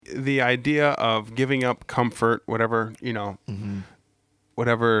the idea of giving up comfort, whatever,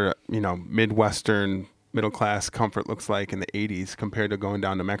 Midwestern middle class comfort looks like in the 80s compared to going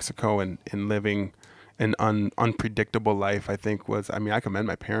down to Mexico and living an unpredictable life, I think I commend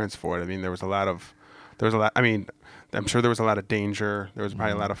my parents for it. I mean, I'm sure there was a lot of danger. There was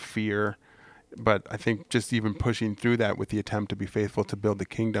probably a lot of fear, but I think just even pushing through that with the attempt to be faithful to build the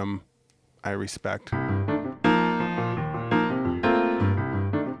kingdom, I respect.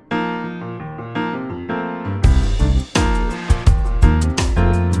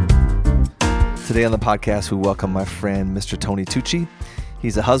 Today on the podcast, we welcome my friend, Mr. Tony Tucci.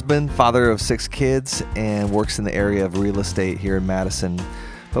 He's a husband, father of 6 kids, and works in the area of real estate here in Madison.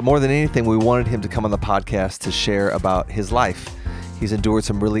 But more than anything, we wanted him to come on the podcast to share about his life. He's endured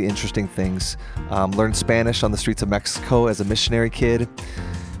some really interesting things. Learned Spanish on the streets of Mexico as a missionary kid,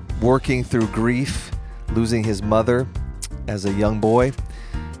 working through grief, losing his mother as a young boy,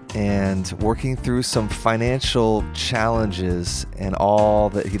 and working through some financial challenges and all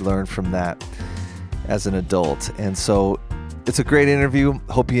that he learned from that as an adult. And so it's a great interview.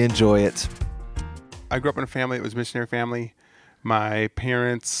 Hope you enjoy it. I grew up in a family that was a missionary family. My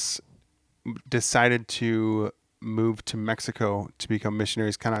parents decided to move to Mexico to become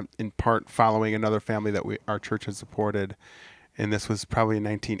missionaries, kind of in part following another family that our church had supported. And this was probably in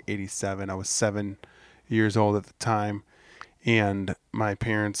 1987. I was 7 years old at the time. And my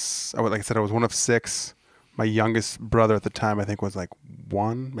parents, like I said, I was one of 6. My youngest brother at the time, I think, was like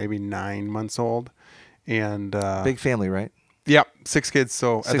 1, maybe 9 months old. And big family, right? Yep, 6 kids.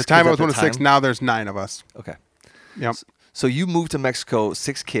 So at 6 the time, I kids was one of 6. Now there's 9 of us. Okay. Yep. So you moved to Mexico,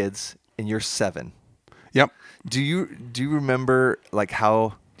 6 kids, and you're 7. Yep. Do you remember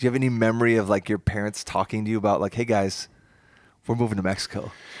do you have any memory of like your parents talking to you about like, hey guys, we're moving to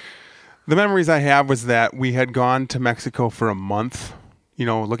Mexico? The memories I have was that we had gone to Mexico for a month.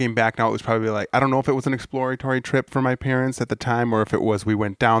 Looking back now, it was probably I don't know if it was an exploratory trip for my parents at the time or if it was we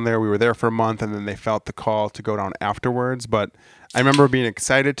went down there, we were there for a month, and then they felt the call to go down afterwards. But I remember being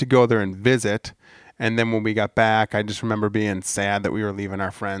excited to go there and visit. And then when we got back, I just remember being sad that we were leaving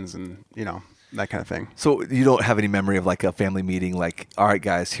our friends and, that kind of thing. So you don't have any memory of like a family meeting, like, all right,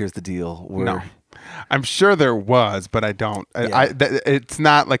 guys, here's the deal. No. I'm sure there was, but I don't. Yeah. It's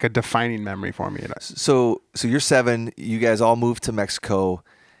not like a defining memory for me. So you're 7. You guys all moved to Mexico.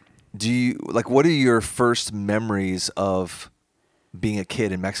 What are your first memories of being a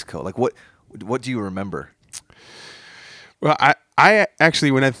kid in Mexico? Like, what do you remember? Well, I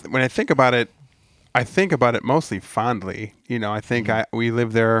actually, when I think about it, I think about it mostly fondly. I think we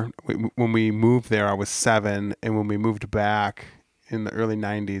lived there. When we moved there, I was 7, and when we moved back in the early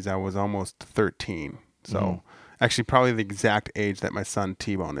 90s, I was almost 13. So actually probably the exact age that my son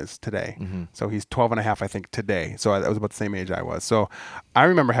T-Bone is today. Mm-hmm. So he's 12 and a half, I think, today. So I was about the same age I was. So I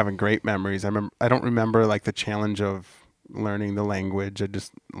remember having great memories. I don't remember like the challenge of learning the language. I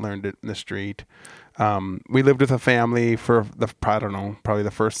just learned it in the street. We lived with a family for probably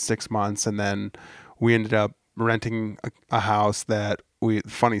the first 6 months, and then we ended up renting a house that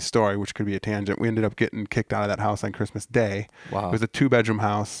funny story, which could be a tangent. We ended up getting kicked out of that house on Christmas Day. Wow. It was a 2-bedroom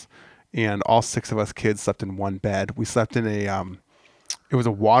house, and all 6 of us kids slept in one bed. We slept in it was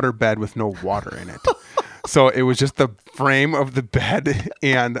a water bed with no water in it. So it was just the frame of the bed,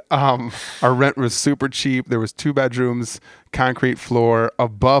 and our rent was super cheap. There was 2 bedrooms, concrete floor.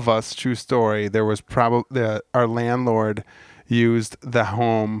 Above us, true story, there was our landlord used the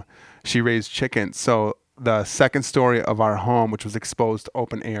home. She raised chickens. So the second story of our home, which was exposed to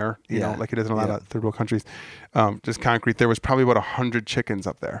open air, like it is in a lot of third world countries, just concrete, there was probably about 100 chickens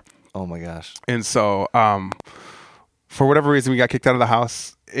up there. Oh my gosh. And so for whatever reason, we got kicked out of the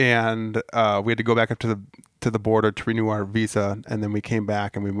house, and we had to go back up to the border to renew our visa. And then we came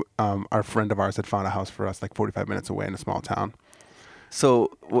back, and our friend of ours had found a house for us like 45 minutes away in a small town.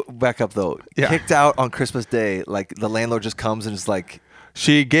 So back up though. Yeah. Kicked out on Christmas Day, like the landlord just comes and is like...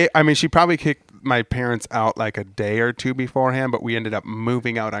 She probably kicked my parents out like a day or 2 beforehand, but we ended up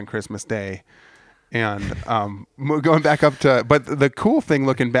moving out on Christmas Day. And going back up but the cool thing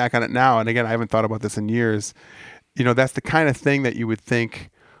looking back on it now, and again, I haven't thought about this in years, that's the kind of thing that you would think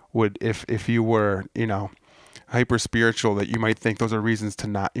would, if you were, hyper spiritual, that you might think those are reasons to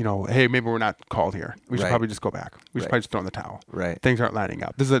not, hey, maybe we're not called here. We should probably just go back. We should probably just throw in the towel. Right. Things aren't lining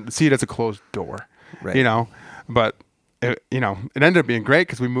up. See it as a closed door, right. But it ended up being great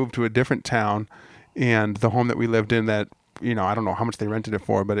because we moved to a different town, and the home that we lived in that, I don't know how much they rented it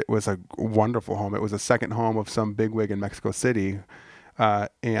for, but it was a wonderful home. It was a second home of some bigwig in Mexico City.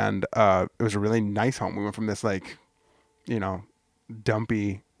 And it was a really nice home. We went from this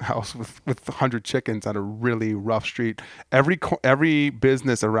dumpy house with 100 chickens on a really rough street. Every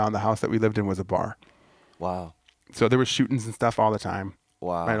business around the house that we lived in was a bar. Wow. So there were shootings and stuff all the time.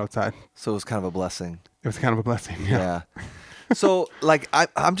 Wow. Right outside. So it was kind of a blessing. It was kind of a blessing. Yeah. So like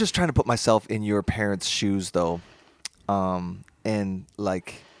I'm just trying to put myself in your parents' shoes though, and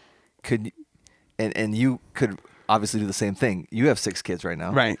like and you could obviously do the same thing. You have 6 kids right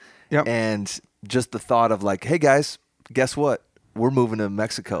now, Right. Yep. And just the thought of like, hey guys, guess what? We're moving to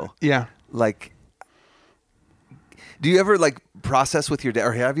Mexico. Yeah. Like, do you ever like process with your dad,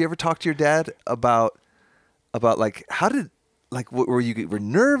 or have you ever talked to your dad about like how did like were you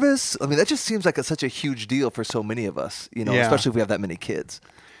nervous? I mean, that just seems like such a huge deal for so many of us, you know, especially if we have that many kids.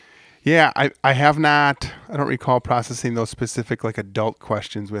 Yeah, I have not. I don't recall processing those specific like adult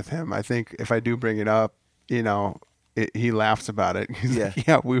questions with him. I think if I do bring it up, you know, he laughs about it. He's like,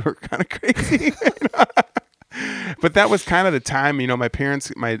 yeah, we were kind of crazy. But that was kind of the time, you know, my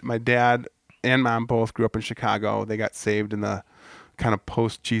parents, my dad and mom both grew up in Chicago. They got saved in the kind of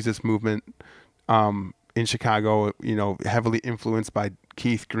post-Jesus movement in Chicago, you know, heavily influenced by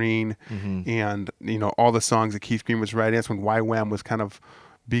Keith Green and, you know, all the songs that Keith Green was writing. That's when YWAM was kind of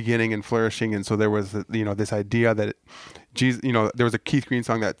beginning and flourishing. And so there was, you know, this idea that Jesus, you know, there was a Keith Green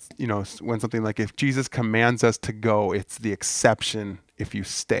song that, you know, went something like, if Jesus commands us to go, it's the exception if you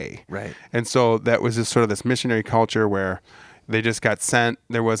stay. Right. And so that was just sort of this missionary culture where they just got sent.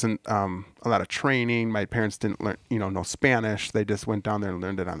 There wasn't a lot of training. My parents didn't learn, you know Spanish. They just went down there and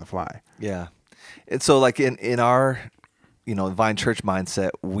learned it on the fly. Yeah. And so like in our, you know, Vine Church mindset,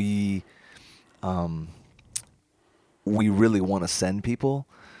 we really want to send people,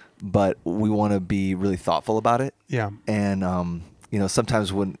 but we want to be really thoughtful about it. Yeah. And, you know,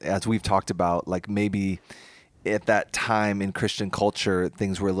 sometimes as we've talked about, like maybe at that time in Christian culture,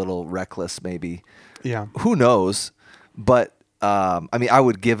 things were a little reckless, maybe. Yeah. Who knows? But, I mean, I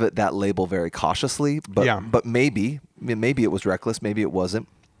would give it that label very cautiously, but maybe it was reckless. Maybe it wasn't.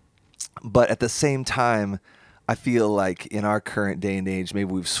 But at the same time, I feel like in our current day and age,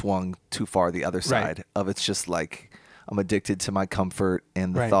 maybe we've swung too far the other side of it's just like, I'm addicted to my comfort,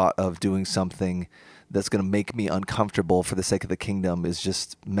 and the thought of doing something that's going to make me uncomfortable for the sake of the kingdom is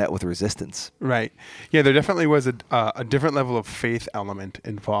just met with resistance. Right. Yeah, there definitely was a different level of faith element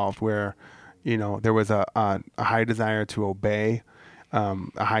involved where, you know, there was a high desire to obey,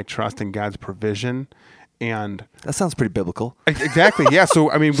 a high trust in God's provision. And that sounds pretty biblical. Exactly. Yeah.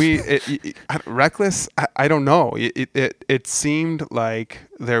 So, I mean, reckless, I don't know. It seemed like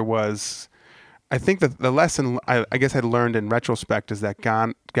there was, I think that the lesson I guess I learned in retrospect is that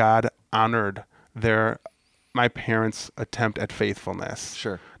God honored my parents' attempt at faithfulness.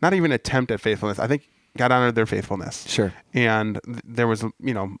 Sure. Not even attempt at faithfulness. I think God honored their faithfulness. Sure. And there was,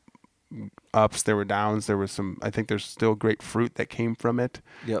 you know, ups, there were downs, there was some, I think there's still great fruit that came from it.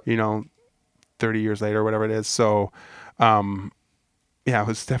 Yep. You know, 30 years later, whatever it is. So, yeah, it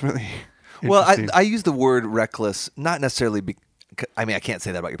was definitely well, I use the word reckless, not necessarily I mean, I can't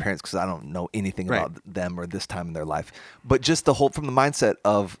say that about your parents because I don't know anything about them or this time in their life, but just the whole, from the mindset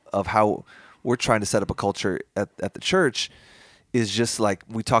of how we're trying to set up a culture at the church is just like,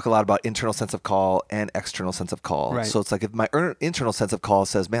 we talk a lot about internal sense of call and external sense of call. Right. So it's like if my internal sense of call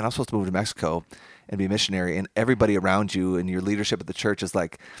says, man, I'm supposed to move to Mexico and be a missionary, and everybody around you and your leadership at the church is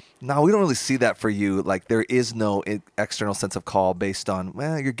like, no, we don't really see that for you. Like there is no external sense of call based on,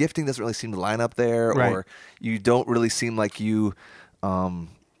 well, your gifting doesn't really seem to line up there, or you don't really seem like you,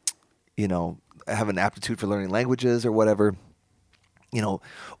 you know, have an aptitude for learning languages or whatever. You know,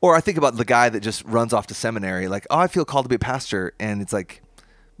 or I think about the guy that just runs off to seminary, like, oh, I feel called to be a pastor. And it's like,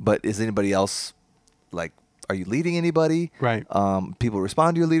 but is anybody else, like, are you leading anybody? Right. People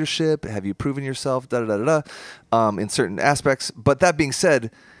respond to your leadership. Have you proven yourself? In certain aspects. But that being said,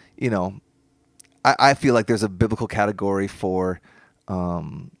 you know, I feel like there's a biblical category for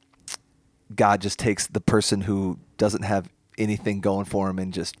God just takes the person who doesn't have anything going for him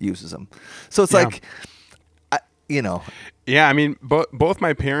and just uses them. So it's like, you know. Yeah, I mean, both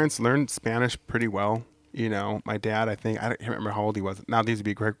my parents learned Spanish pretty well. You know, my dad, I can't remember how old he was. Now, these would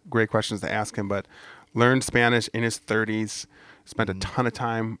be great questions to ask him, but learned Spanish in his 30s, spent a ton of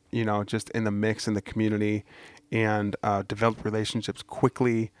time, you know, just in the mix in the community, and developed relationships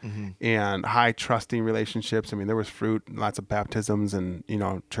quickly and high trusting relationships. I mean, there was fruit, lots of baptisms and, you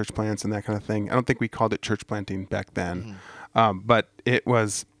know, church plants and that kind of thing. I don't think we called it church planting back then, but it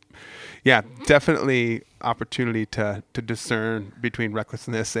was, yeah, definitely opportunity to discern between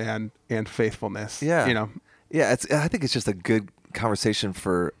recklessness and faithfulness. Yeah. You know? Yeah. I think it's just a good conversation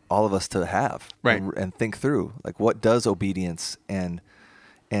for all of us to have, and think through, like, what does obedience and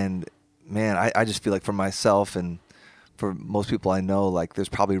man, I just feel like for myself and for most people I know, like there's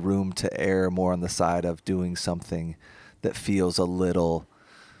probably room to err more on the side of doing something that feels a little,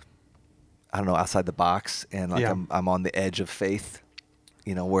 I don't know, outside the box, and like Yeah. I'm on the edge of faith,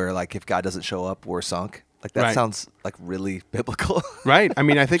 where like if God doesn't show up, we're sunk. Like that Right. sounds like really biblical. Right. I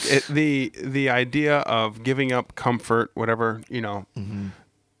mean, I think the idea of giving up comfort, whatever,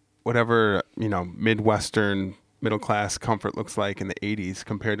 whatever, Midwestern middle class comfort looks like in the 80s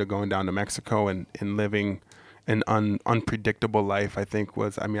compared to going down to Mexico and living an unpredictable life, I think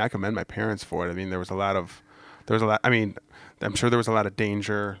I commend my parents for it. I mean, there was a lot, I mean, I'm sure there was a lot of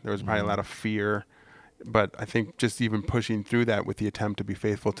danger. There was probably a lot of fear, but I think just even pushing through that with the attempt to be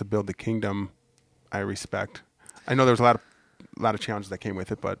faithful to build the kingdom, I respect. I know there was a lot of challenges that came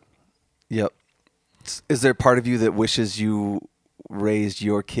with it, but Yep. Is there part of you that wishes you raised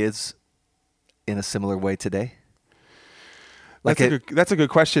your kids in a similar way today? that's a good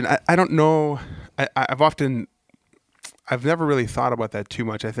question. I don't know. I've never really thought about that too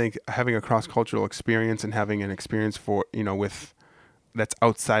much. I think having a cross-cultural experience and having an experience with that's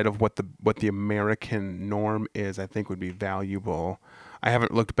outside of what the American norm is, I think would be valuable. I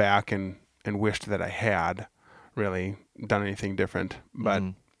haven't looked back and wished that I had really done anything different, but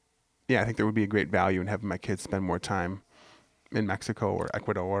yeah, I think there would be a great value in having my kids spend more time in Mexico or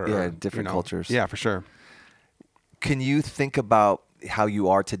Ecuador. Yeah, or, different cultures. Yeah, for sure. Can you think about how you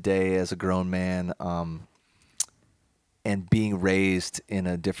are today as a grown man, and being raised in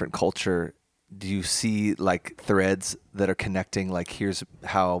a different culture? Do you see like threads that are connecting? Like, here's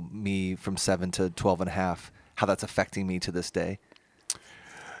how me from 7 to 12 and a half, how that's affecting me to this day.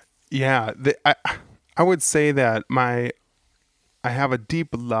 Yeah, I would say that I have a deep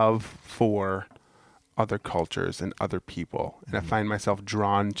love for other cultures and other people, and I find myself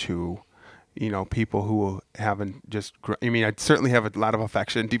drawn to, people who haven't just. I certainly have a lot of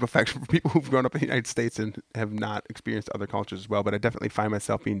deep affection for people who've grown up in the United States and have not experienced other cultures as well. But I definitely find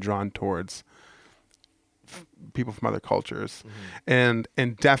myself being drawn towards people from other cultures, and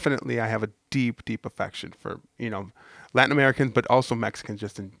definitely I have a deep affection for Latin Americans, but also Mexicans,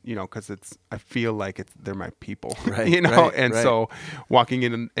 just in because I feel like they're my people, Right, right. So walking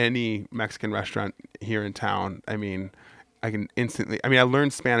in any Mexican restaurant here in town, I mean, I can instantly. I mean, I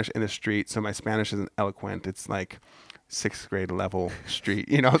learned Spanish in the street, so my Spanish isn't eloquent. It's like 6th grade level street,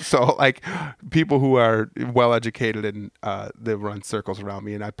 so like people who are well educated and they run circles around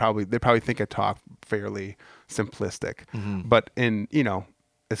me, and they probably think I talk fairly simplistic, but in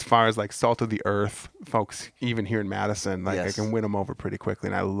as far as like salt of the earth folks, even here in Madison, like Yes. I can win them over pretty quickly,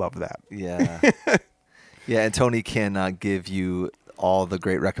 and I love that. Yeah. Yeah, and Tony can give you all the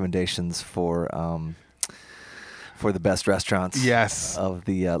great recommendations for the best restaurants. Yes. Of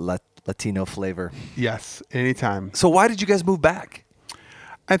the Latino flavor. Yes, anytime. So why did you guys move back?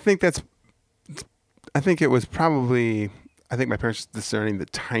 I think it was probably, I think my parents discerning the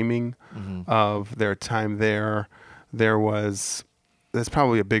timing of their time there. That's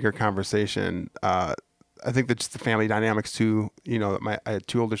probably a bigger conversation. I think that just the family dynamics too, I had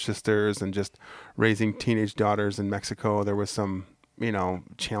 2 older sisters, and just raising teenage daughters in Mexico, there was some,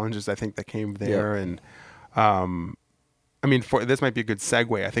 challenges I think that came there. Yeah. And, I mean, this might be a good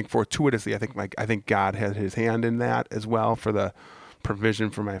segue. I think fortuitously, I think God had his hand in that as well for the provision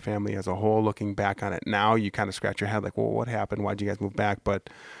for my family as a whole. Looking back on it now, you kind of scratch your head like, well, what happened? Why'd you guys move back? But,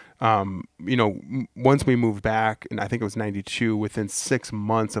 once we moved back, and I think it was 92, within 6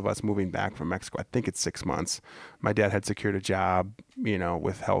 months of us moving back from Mexico, I think it's 6 months, my dad had secured a job,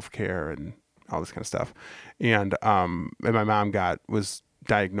 with healthcare and all this kind of stuff. And my mom was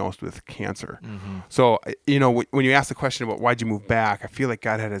diagnosed with cancer. So, when you ask the question about why'd you move back, I feel like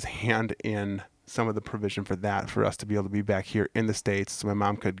God had his hand in some of the provision for that, for us to be able to be back here in the States, so my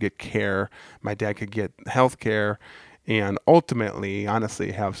mom could get care, my dad could get health care, and ultimately,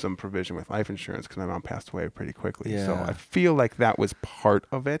 honestly, have some provision with life insurance, because my mom passed away pretty quickly. Yeah. So I feel like that was part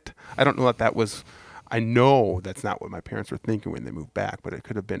of it. I don't know if that was, I know that's not what my parents were thinking when they moved back, but it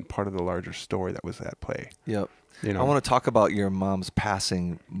could have been part of the larger story that was at play. Yep. You know? I want to talk about your mom's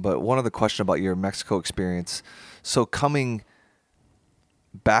passing, but one other question about your Mexico experience. So coming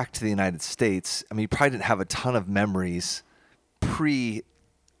back to the United States, I mean, you probably didn't have a ton of memories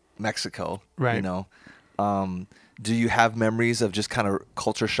pre-Mexico, Right. Do you have memories of just kind of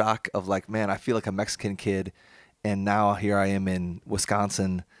culture shock of like, man, I feel like a Mexican kid, and now here I am in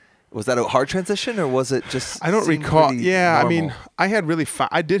Wisconsin? Was that a hard transition, or was it just? I don't seemed recall. pretty Yeah, normal? I mean,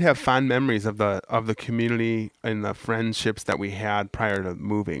 I did have fond memories of the community and the friendships that we had prior to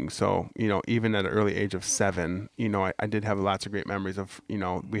moving. So, even at an early age of 7, I did have lots of great memories of,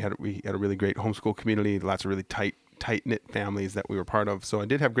 we had a really great homeschool community, lots of really tight tight knit families that we were part of. So I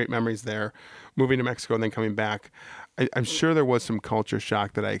did have great memories there, moving to Mexico and then coming back. I'm sure there was some culture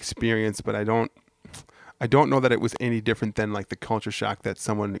shock that I experienced, but I don't know that it was any different than like the culture shock that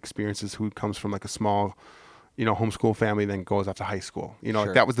someone experiences who comes from like a small, homeschool family, then goes off to high school. Sure.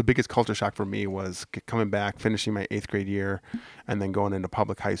 Like that was the biggest culture shock for me, was coming back, finishing my 8th grade year, and then going into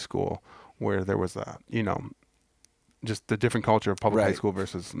public high school, where there was just the different culture of public high school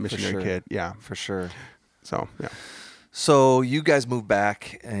versus missionary kid. Yeah, for sure. So, yeah. So you guys moved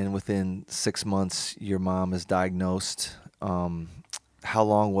back, and within 6 months, your mom is diagnosed. How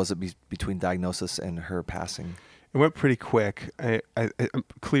long was it between diagnosis and her passing? It went pretty quick. I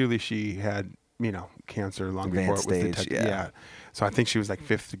clearly she had, cancer long Advanced before it was stage, detected. yeah. So I think she was like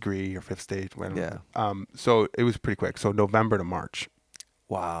 5th degree or 5th stage. Whatever. Yeah. So it was pretty quick. So November to March.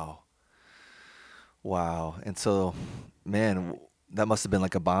 Wow. And so, man, that must have been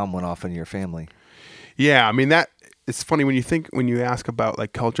like a bomb went off in your family. Yeah. I mean, it's funny when you ask about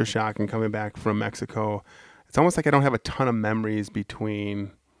like culture shock and coming back from Mexico, it's almost like I don't have a ton of memories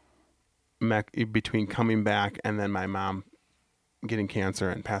between coming back and then my mom getting cancer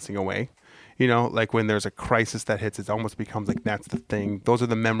and passing away. Like when there's a crisis that hits, it almost becomes like that's the thing. Those are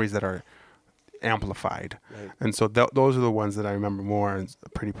the memories that are amplified. Right. And so those are the ones that I remember more, and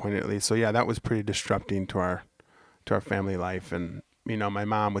pretty poignantly. So yeah, that was pretty disrupting to our family life. And, my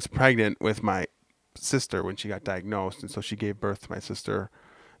mom was pregnant with my sister when she got diagnosed. And so she gave birth to my sister,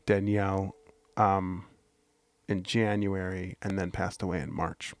 Danielle, in January, and then passed away in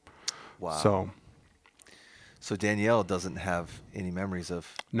March. Wow. So Danielle doesn't have any memories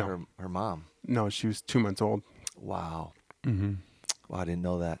of her mom. No, she was 2 months old. Wow. Mm-hmm. Wow, I didn't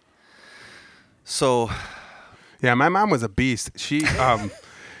know that. So, yeah, my mom was a beast. She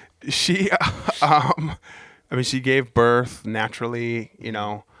gave birth naturally,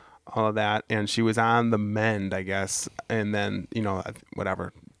 all of that, and she was on the mend, I guess. And then,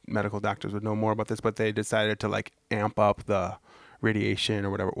 whatever, medical doctors would know more about this, but they decided to like amp up the radiation or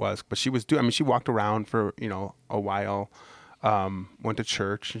whatever it was. But she walked around for, a while, went to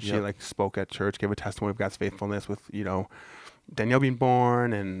church, and she like spoke at church, gave a testimony of God's faithfulness with, Danielle being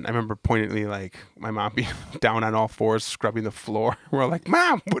born. And I remember poignantly like my mom being down on all fours, scrubbing the floor. We're like,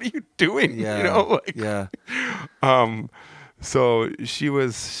 Mom, what are you doing? Yeah. So she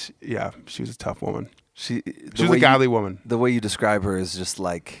was a tough woman. She was a godly woman. The way you describe her is just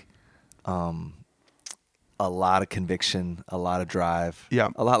like, a lot of conviction, a lot of drive. Yeah.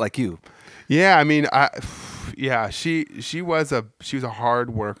 A lot like you. Yeah. I mean, she was a hard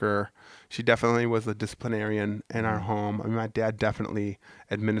worker. She definitely was a disciplinarian in our home. I mean, my dad definitely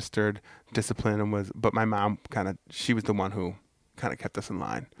administered discipline but my mom she was the one who kind of kept us in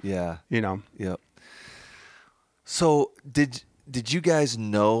line. Yeah. Yep. So did you guys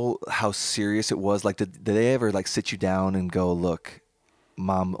know how serious it was? Like, did they ever like sit you down and go, look,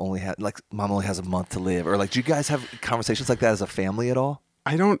 mom only has a month to live? Or like, do you guys have conversations like that as a family at all?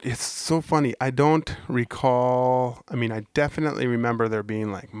 It's so funny. I don't recall. I mean, I definitely remember there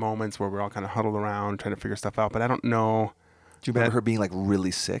being like moments where we're all kind of huddled around trying to figure stuff out, but I don't know. Do you remember her being like really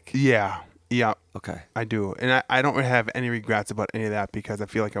sick? Yeah. Yeah. Okay. I do. And I don't have any regrets about any of that, because I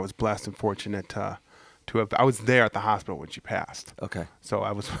feel like I was blessed and fortunate to have, I was there at the hospital when she passed. Okay. So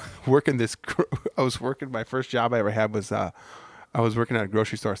I was working my first job I ever had was, I was working at a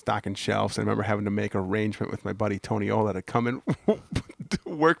grocery store stocking shelves. I remember having to make an arrangement with my buddy Tony Ola to come and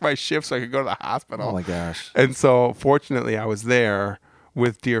work my shift so I could go to the hospital. Oh my gosh. And so fortunately I was there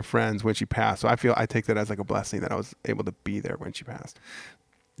with dear friends when she passed. So I take that as like a blessing that I was able to be there when she passed.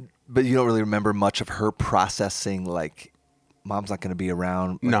 But you don't really remember much of her processing, like, mom's not going to be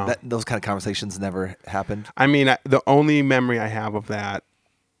around? Like, no. Those kind of conversations never happened? I mean, the only memory I have of that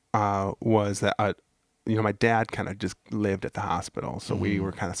was that my dad kind of just lived at the hospital. So we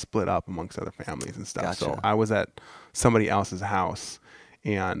were kind of split up amongst other families and stuff. Gotcha. So I was at somebody else's house,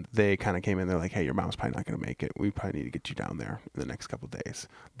 and they kind of came in. They're like, hey, your mom's probably not going to make it. We probably need to get you down there in the next couple of days.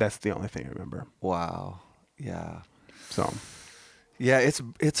 That's the only thing I remember. Wow. Yeah. So. Yeah,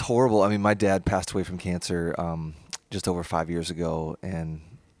 it's horrible. I mean, my dad passed away from cancer just over 5 years ago. And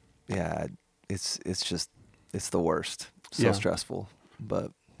yeah, it's the worst. So stressful. But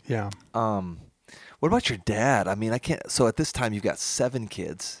yeah. What about your dad? I mean, so at this time you've got 7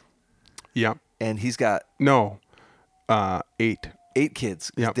 kids. Yeah. And he's got 8. 8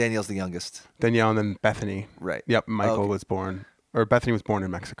 kids. Yep. Danielle's the youngest. Danielle and then Bethany. Right. Yep. Michael was born, or Bethany was born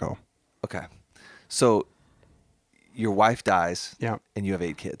in Mexico. Okay. So your wife dies. Yeah. And you have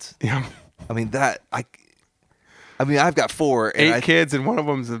 8 kids. Yeah. I mean, I've got 4. And 8 kids, and one of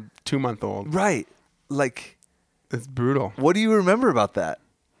them's a 2-month-old. Right. Like, it's brutal. What do you remember about that?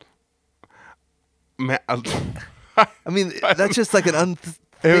 Man, I mean, that's just like an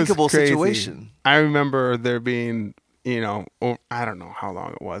unthinkable situation. I remember there being, I don't know how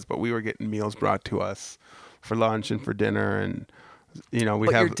long it was, but we were getting meals brought to us for lunch and for dinner, and we'd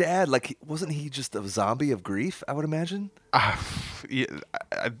But have. your dad, like, wasn't he just a zombie of grief? I would imagine.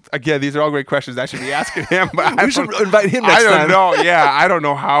 Again, these are all great questions I should be asking him. But We should invite him next I don't time. know. Yeah, I don't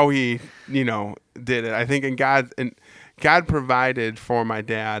know how he, did it. I think God provided for my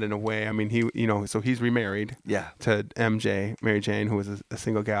dad in a way. I mean, he, so he's remarried. Yeah. To MJ, Mary Jane, who was a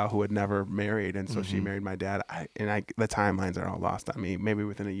single gal who had never married, and so she married my dad. The timelines are all lost on me. Maybe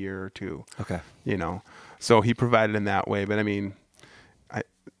within a year or two. Okay. So he provided in that way. But I mean,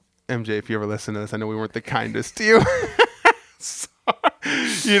 MJ, if you ever listen to this, I know we weren't the kindest to you. So,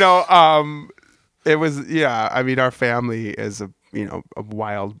 it was, yeah. I mean, our family is a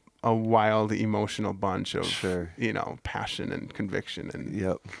wild emotional bunch of, passion and conviction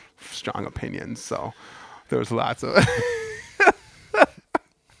and strong opinions. So there was lots of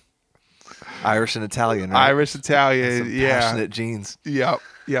Irish and Italian, right? Irish, Italian, Some passionate genes. Yep.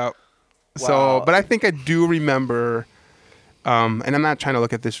 Wow. So, but I think I do remember, and I'm not trying to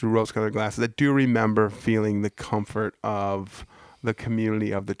look at this through rose-colored glasses. I do remember feeling the comfort of the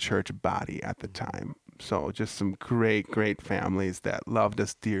community of the church body at the time. So just some great, great families that loved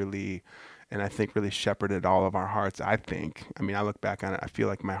us dearly, and I think really shepherded all of our hearts. I mean, I look back on it, I feel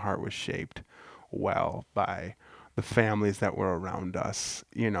like my heart was shaped well by the families that were around us.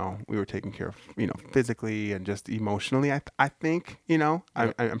 We were taken care of, physically and just emotionally. I think,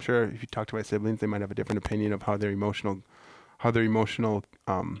 I'm sure if you talk to my siblings, they might have a different opinion of how their emotional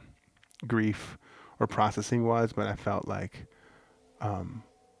grief or processing was, but I felt like,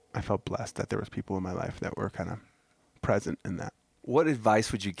 I felt blessed that there was people in my life that were kind of present in that. What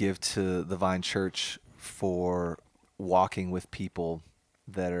advice would you give to the Vine Church for walking with people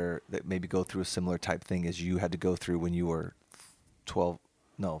that maybe go through a similar type thing as you had to go through when you were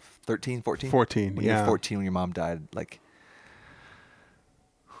 13, 14? 14, when you were 14 when your mom died. Like,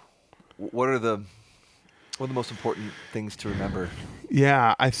 what are the most important things to remember?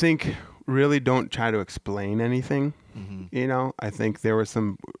 Yeah, I think really don't try to explain anything. I think there were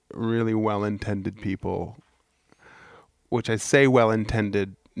some really well-intended people, which I say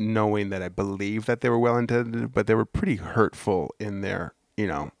well-intended knowing that I believe that they were well-intended, but they were pretty hurtful in their,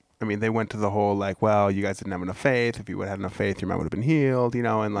 I mean, they went to the whole like, well, you guys didn't have enough faith. If you would have had enough faith, your mind would have been healed,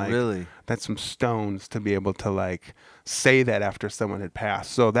 and like, really? That's some stones to be able to like say that after someone had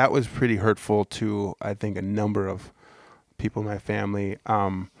passed. So that was pretty hurtful to, I think, a number of people in my family.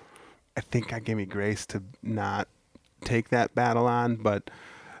 I think God gave me grace to not take that battle on, but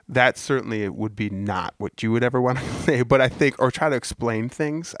that certainly would be not what you would ever want to say. But I think, or try to explain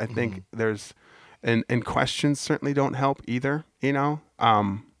things. I think there's, and questions certainly don't help either.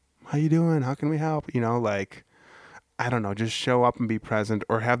 How you doing? How can we help? Like, I don't know, just show up and be present,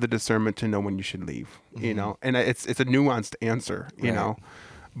 or have the discernment to know when you should leave. And it's a nuanced answer.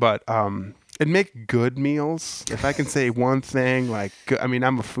 But and make good meals. If I can say one thing, like, I mean,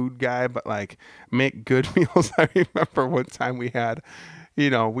 I'm a food guy, but like, make good meals. I remember one time we had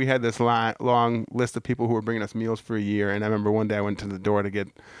this long list of people who were bringing us meals for a year. And I remember one day I went to the door to get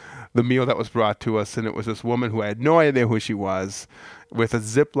the meal that was brought to us, and it was this woman who I had no idea who she was, with a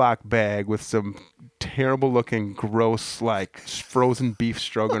Ziploc bag with some terrible looking, gross, like frozen beef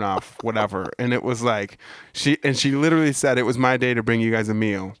stroganoff, whatever. And it was like, she literally said, it was my day to bring you guys a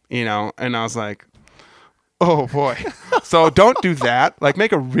meal, and I was like, oh boy. So don't do that. Like,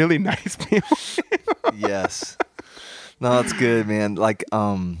 make a really nice meal. Yes. No, that's good, man. Like,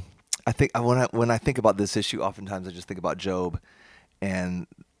 I think when I think about this issue, oftentimes I just think about Job, and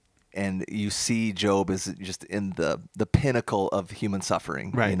you see Job as just in the pinnacle of human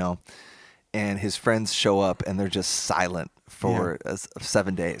suffering, right? And his friends show up and they're just silent for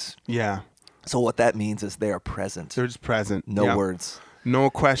 7 days. Yeah. So what that means is they are present. They're just present. No words. No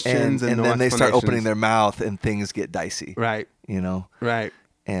questions. And no then they start opening their mouth and things get dicey. Right. Right.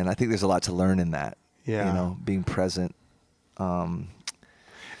 And I think there's a lot to learn in that. Yeah. Being present.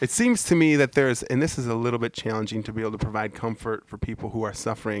 It seems to me that and this is a little bit challenging to be able to provide comfort for people who are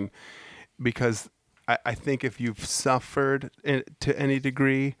suffering, because I think if you've suffered to any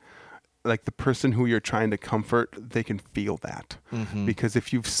degree, like the person who you're trying to comfort, they can feel that. Because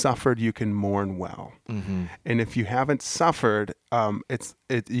if you've suffered, you can mourn well. And if you haven't suffered,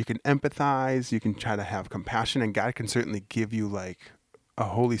 you can empathize, you can try to have compassion, and God can certainly give you like a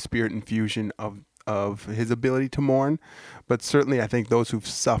Holy Spirit infusion of his ability to mourn. But certainly I think those who've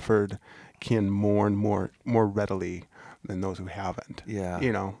suffered can mourn more readily than those who haven't. Yeah.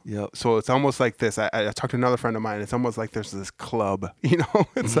 You know? Yep. So it's almost like this. I talked to another friend of mine. It's almost like there's this club, you know?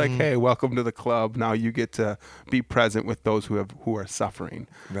 It's like, hey, welcome to the club. Now you get to be present with those who are suffering.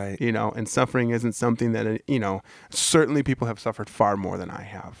 Right. You know, and suffering isn't something that, you know, certainly people have suffered far more than I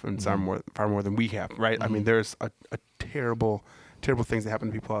have and far more than we have, right? I mean, there's a terrible things that happen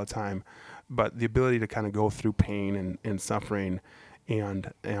to people all the time. But the ability to kind of go through pain and suffering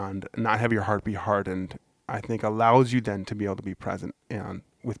and not have your heart be hardened, I think allows you then to be able to be present and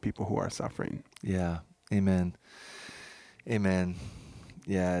with people who are suffering. Yeah. Amen. Amen.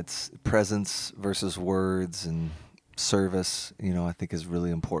 Yeah, it's presence versus words, and service, you know, I think is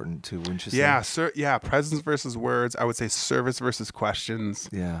really important too, wouldn't you say? Yeah, presence versus words. I would say service versus questions.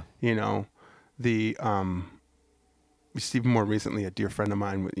 Yeah. You know, just even more recently, a dear friend of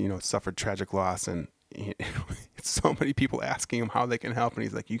mine, you know, suffered tragic loss, and it's so many people asking him how they can help, and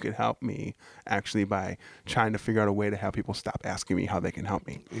he's like, you can help me actually by trying to figure out a way to have people stop asking me how they can help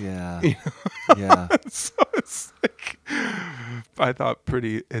me. Yeah. You know? Yeah. So it's like, I thought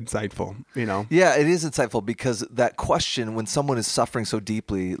pretty insightful, you know? Yeah, it is insightful, because that question, when someone is suffering so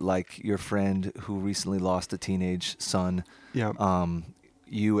deeply, like your friend who recently lost a teenage son, Yeah.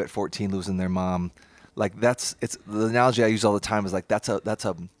 You at 14 losing their mom, like it's the analogy I use all the time is like that's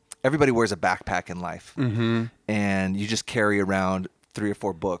a everybody wears a backpack in life, and you just carry around 3 or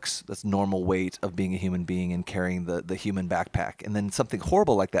 4 books. That's normal weight of being a human being and carrying the human backpack. And then something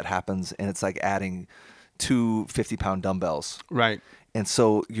horrible like that happens, and it's like adding 2 50-pound dumbbells. Right. And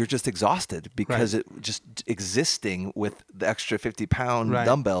so you're just exhausted because it just existing with the extra 50-pound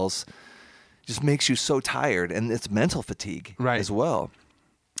dumbbells just makes you so tired, and it's mental fatigue as well.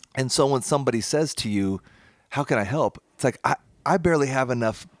 And so when somebody says to you, how can I help? It's like, I barely have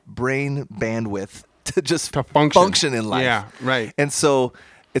enough brain bandwidth to just function in life. Yeah, right. And so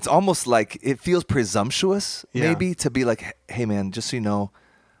it's almost like it feels presumptuous maybe to be like, hey man, just so you know,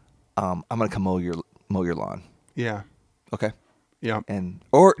 I'm going to come mow your lawn. Yeah. Okay. Yeah.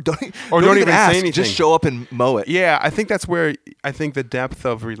 Or don't even ask, say anything. Just show up and mow it. Yeah, I think that's where I think the depth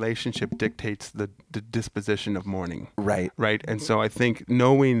of relationship dictates the disposition of mourning. Right. Right. And so I think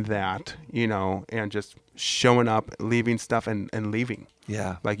knowing that, you know, and just showing up, leaving stuff and leaving.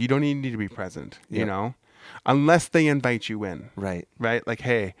 Yeah. Like you don't even need to be present, you know, unless they invite you in. Right. Right. Like,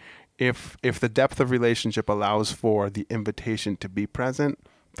 hey, if the depth of relationship allows for the invitation to be present,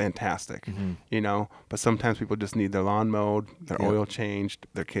 fantastic, you know, but sometimes people just need their lawn mowed, their oil changed,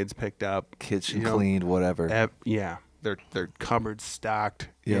 their kids picked up, kitchen cleaned, whatever. Their cupboards stocked,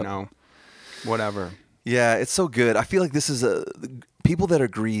 you know, whatever. Yeah, it's so good. I feel like this is people that are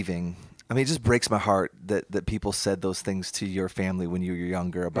grieving. I mean, it just breaks my heart that people said those things to your family when you were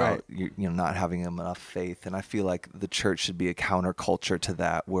younger about you know, not having enough faith. And I feel like the church should be a counterculture to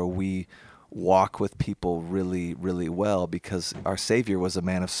that, where we walk with people really, really well, because our Savior was a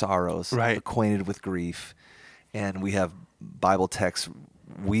man of sorrows, acquainted with grief. And we have Bible texts,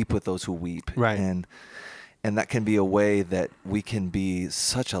 weep with those who weep. Right. And that can be a way that we can be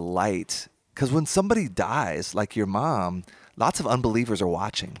such a light. Because when somebody dies, like your mom, lots of unbelievers are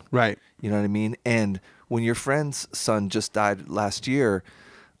watching. Right. You know what I mean? And when your friend's son just died last year,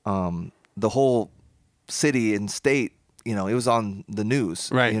 the whole city and state, you know, it was on the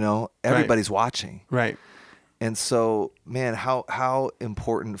news. Right. You know, everybody's watching. Right. And so, man, how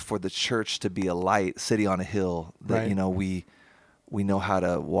important for the church to be a light, city on a hill, that, you know, we know how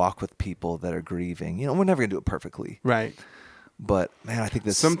to walk with people that are grieving. You know, we're never going to do it perfectly. Right. But man, I think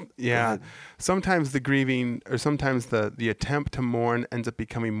this. Sometimes the grieving, or sometimes the attempt to mourn, ends up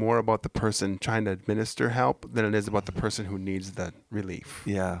becoming more about the person trying to administer help than it is about the person who needs the relief.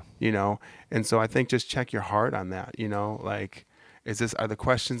 Yeah. You know, and so I think just check your heart on that. You know, like, are the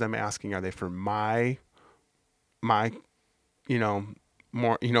questions I'm asking, are they for my, you know,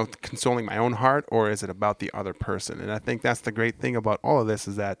 more, you know, consoling my own heart, or is it about the other person? And I think that's the great thing about all of this,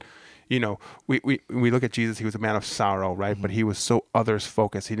 is that, you know, we look at Jesus, he was a man of sorrow, right? But he was so others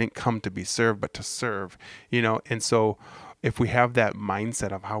focused. He didn't come to be served, but to serve, you know? And so if we have that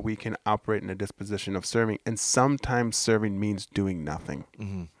mindset of how we can operate in a disposition of serving, and sometimes serving means doing nothing,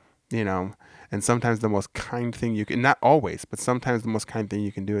 you know? And sometimes the most kind thing you can, not always, but sometimes the most kind thing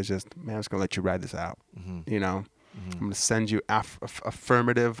you can do is just, man, I'm just gonna let you ride this out, you know? I'm going to send you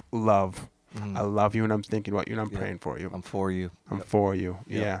affirmative love. I love you, and I'm thinking about you, and I'm praying for you. I'm for you. I'm for you.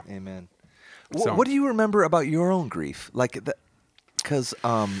 Yeah. Amen. So, what do you remember about your own grief? Like, because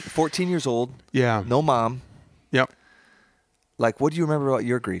 14 years old. Yeah. No mom. Yep. Like, what do you remember about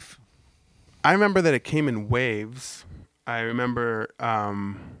your grief? I remember that it came in waves. I remember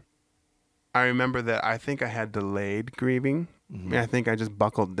that I think I had delayed grieving. I think I just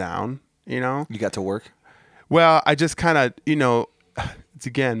buckled down, you know? You got to work? Well, I just kind of, it's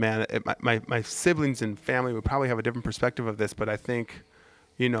again, man, my siblings and family would probably have a different perspective of this, but I think,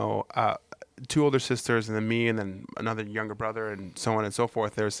 two older sisters and then me and then another younger brother and so on and so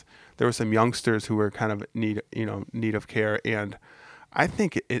forth. There were some youngsters who were kind of need of care. And I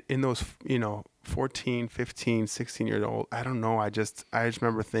think in those, 14, 15, 16 years old, I don't know. I just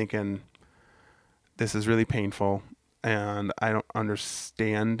remember thinking this is really painful and I don't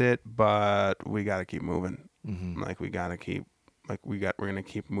understand it, but we got to keep moving. Mm-hmm. Like we're going to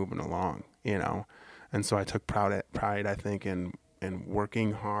keep moving along, And so I took pride, I think, in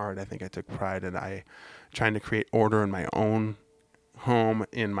working hard. I think I took pride in trying to create order in my own home,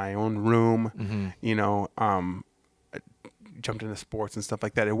 in my own room, Mm-hmm. I jumped into sports and stuff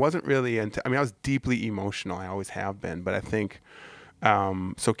like that. It wasn't really I was deeply emotional. I always have been, but I think,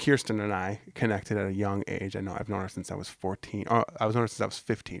 so Kirsten and I connected at a young age. I know I've known her since I was 14. I was known her since I was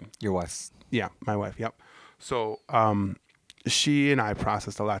 15. Your wife. Yeah, my wife. Yep. So, she and I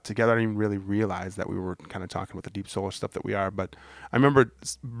processed a lot together. I didn't even really realize that we were kind of talking about the deep soul stuff that we are. But I remember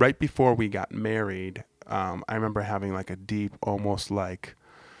right before we got married, I remember having like a deep, almost it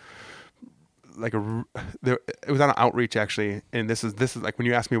was on an outreach actually. And this is like when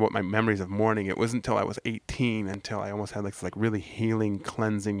you ask me what my memories of mourning, it wasn't until I was 18 until I almost had this really healing,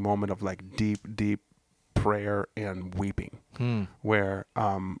 cleansing moment of like deep, deep prayer and weeping. Where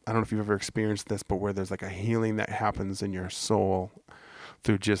I don't know if you've ever experienced this, but where there's like a healing that happens in your soul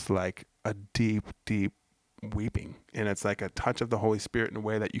through just like a deep, deep weeping, and it's like a touch of the Holy Spirit in a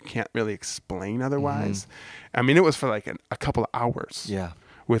way that you can't really explain otherwise. I mean, it was for like a couple of hours. Yeah.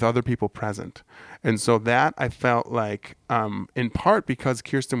 With other people present. And so that I felt like, in part because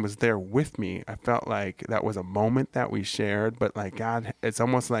Kirsten was there with me, I felt like that was a moment that we shared, but like God, it's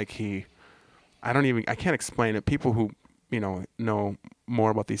almost like I can't explain it. People who, know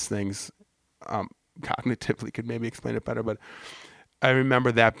more about these things, cognitively could maybe explain it better, but I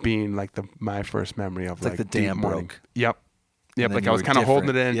remember that being like my first memory of like the dam broke. Yep. Like I was kind of holding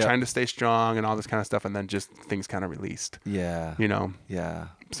it in, trying to stay strong and all this kind of stuff. And then just things kind of released. Yeah. Yeah.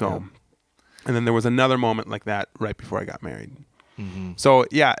 So, and then there was another moment like that right before I got married. Mm-hmm. So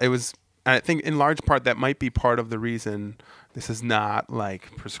yeah, it was, I think in large part that might be part of the reason. This is not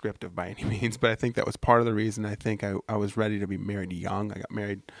like prescriptive by any means, but I think that was part of the reason. I think I was ready to be married young. I got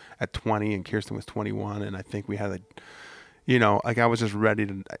married at 20 and Kirsten was 21. And I think we had I was just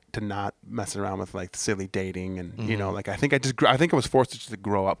ready to not mess around with like silly dating. And, I think I was forced to just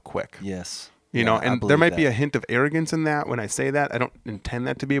grow up quick. Yes. And there might be a hint of arrogance in that when I say that. I don't intend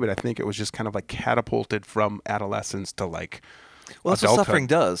that to be, but I think it was just kind of like catapulted from adolescence to like that's what suffering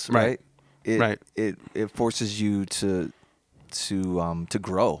does, right? Right. It forces you to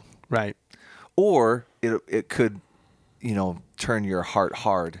grow. Right. Or it could, turn your heart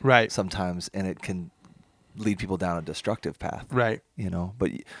hard. Right. Sometimes, and it can lead people down a destructive path. Right.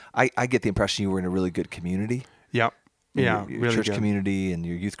 But I get the impression you were in a really good community. Yep. Yeah. Your really church good. community and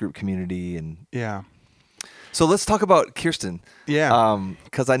your youth group community. And yeah. So let's talk about Kirsten. Yeah.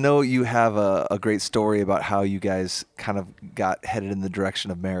 Because I know you have a great story about how you guys kind of got headed in the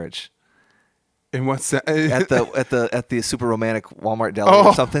direction of marriage. And what's that? at the super romantic Walmart deli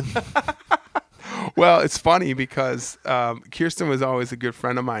or something? Well, it's funny because Kirsten was always a good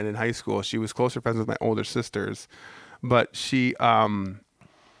friend of mine in high school. She was closer friends with my older sisters, but she,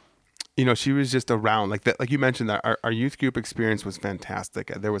 she was just around like that. Like you mentioned, that our youth group experience was fantastic.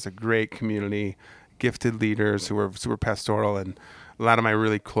 There was a great community, gifted leaders who were super pastoral, and a lot of my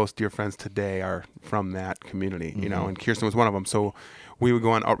really close dear friends today are from that community. And Kirsten was one of them. So we would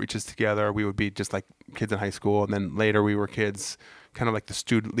go on outreaches together. We would be just like kids in high school, and then later we were kids, kind of like the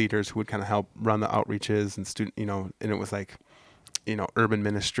student leaders who would kind of help run the outreaches and and it was like, urban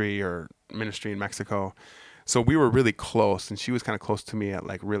ministry or ministry in Mexico. So we were really close, and she was kind of close to me at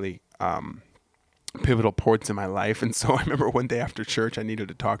like really pivotal points in my life. And so I remember one day after church, I needed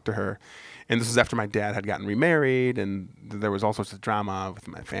to talk to her, and this was after my dad had gotten remarried, and there was all sorts of drama with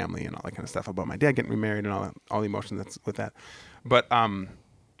my family and all that kind of stuff about my dad getting remarried and all the emotions that's with that. But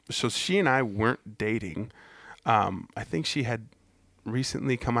so she and I weren't dating. I think she had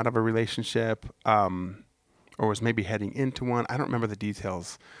recently come out of a relationship, or was maybe heading into one. I don't remember the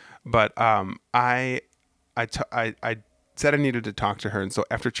details, but I said I needed to talk to her, and so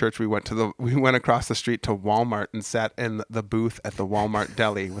after church we went across the street to Walmart and sat in the booth at the Walmart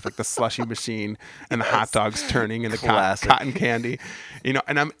deli with like the slushy machine and the hot dogs turning and the cotton candy,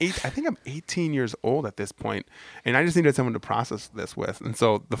 And I think I'm 18 years old at this point, and I just needed someone to process this with. And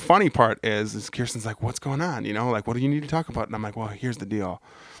so the funny part is Kirsten's like, "What's going on? Like, what do you need to talk about?" And I'm like, "Well, here's the deal,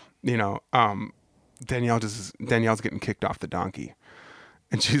 Danielle's getting kicked off the donkey,"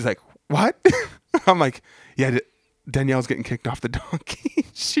 and she's like, "What?" I'm like, yeah, Danielle's getting kicked off the donkey.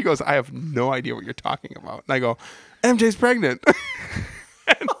 She goes, I have no idea what you're talking about. And I go, MJ's pregnant.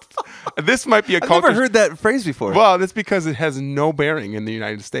 And this might be a culture. I've never heard that phrase before. Well, that's because it has no bearing in the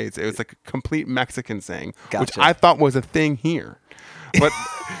United States. It was like a complete Mexican saying, Gotcha. which I thought was a thing here. But,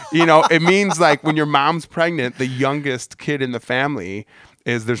 it means like when your mom's pregnant, the youngest kid in the family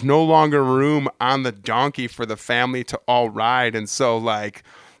is there's no longer room on the donkey for the family to all ride. And so like,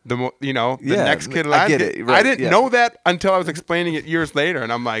 the next kid. I get it. Right, I didn't know that until I was explaining it years later.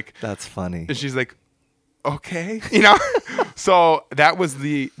 And I'm like, that's funny. And she's like, okay, so that was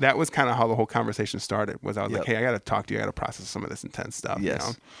kind of how the whole conversation started. Was I was like, hey, I got to talk to you. I got to process some of this intense stuff.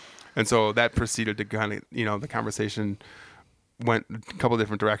 Yes. And so that proceeded to kind of, the conversation went a couple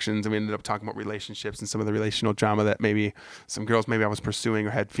different directions, and we ended up talking about relationships and some of the relational drama that maybe some girls I was pursuing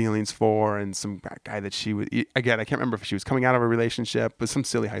or had feelings for, and some guy that she would, again, I can't remember if she was coming out of a relationship, but some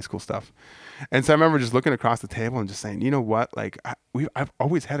silly high school stuff. And so I remember just looking across the table and just saying, you know what, like I've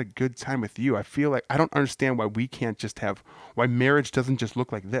always had a good time with you. I feel like I don't understand why we can't just why marriage doesn't just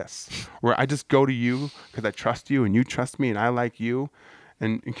look like this, where I just go to you because I trust you and you trust me and I like you.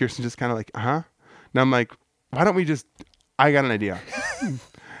 And Kirsten just kind of like, and I'm like, why don't we just, I got an idea.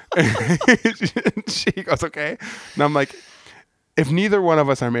 She goes, okay. And I'm like, if neither one of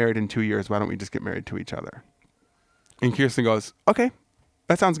us are married in 2 years, why don't we just get married to each other? And Kirsten goes, okay,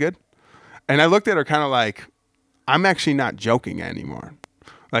 that sounds good. And I looked at her kind of like, I'm actually not joking anymore.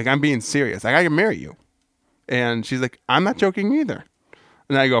 Like, I'm being serious. Like, I can marry you. And she's like, I'm not joking either.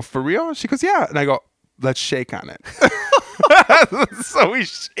 And I go, for real? She goes, yeah. And I go, let's shake on it. So we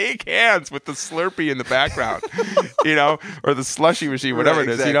shake hands with the Slurpee in the background, or the slushy machine, whatever it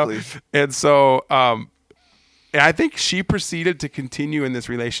is, exactly. And so, and I think she proceeded to continue in this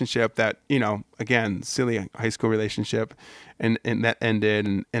relationship that, again, silly high school relationship, and that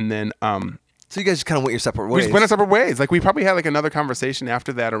ended, and then, so you guys just kind of went your separate ways. We just went our separate ways. Like, we probably had like another conversation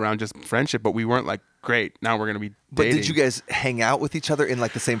after that around just friendship, but we weren't like, great, now we're going to be dating. But did you guys hang out with each other in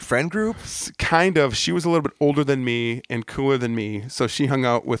like the same friend group? Kind of. She was a little bit older than me and cooler than me, so she hung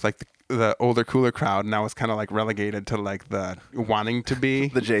out with like the older, cooler crowd, and I was kind of like relegated to like the wanting to be.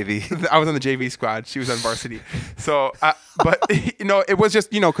 The JV. I was on the JV squad. She was on varsity. So, but it was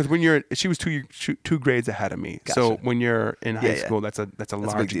just, because when she was two grades ahead of me. Gotcha. So when you're in high school, that's a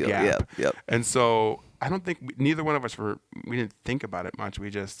large big deal. gap. Yep. And so I don't think neither one of us we didn't think about it much. We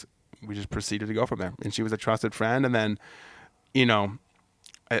just proceeded to go from there. And she was a trusted friend. And then,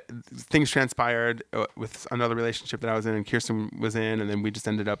 things transpired with another relationship that I was in and Kirsten was in, and then we just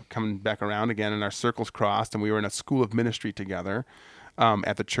ended up coming back around again, and our circles crossed, and we were in a school of ministry together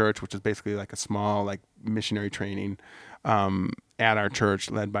at the church, which is basically like a small like missionary training at our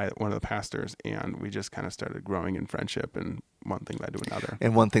church, led by one of the pastors, and we just kind of started growing in friendship, and one thing led to another.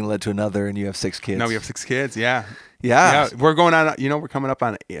 And one thing led to another, and you have 6 kids. Now we have 6 kids. Yeah. We're going on. We're coming up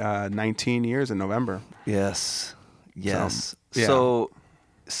on 19 years in November. Yes. Yeah. So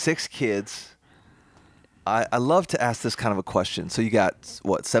 6 kids. I love to ask this kind of a question. So you got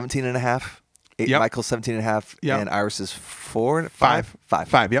what, 17 and a half? Yep. Michael's 17 and a half, and Iris is 5. 5.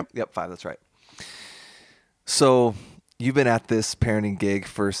 Yep, 5, that's right. So you've been at this parenting gig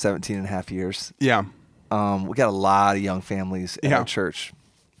for 17 and a half years. Yeah. We got a lot of young families at our church.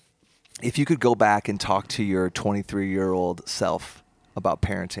 If you could go back and talk to your 23-year-old self about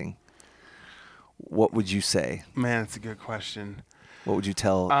parenting, what would you say? Man, that's a good question. What would you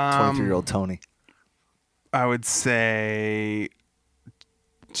tell 23-year-old Tony? I would say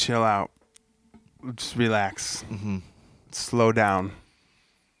chill out. Just relax. Mm-hmm. Slow down.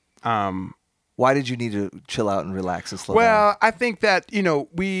 Why did you need to chill out and relax and slow down? Well, I think that,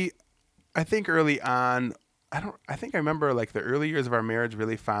 I think early on, I think I remember like the early years of our marriage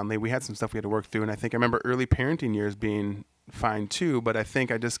really fondly. We had some stuff we had to work through, and I think I remember early parenting years being fine too, but I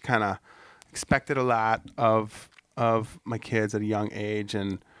think I just kind of expected a lot of my kids at a young age,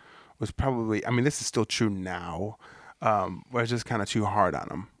 and was probably, this is still true now, but I was just kind of too hard on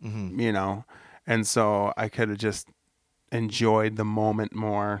them, Mm-hmm. And so I could have just enjoyed the moment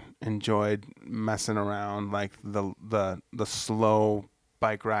more, enjoyed messing around, like the slow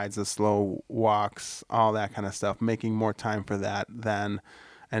bike rides, the slow walks, all that kind of stuff, making more time for that then,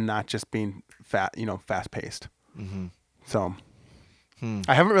 and not just being fast paced. Mm-hmm. So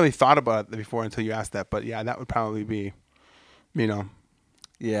I haven't really thought about it before until you asked that, but yeah, that would probably be,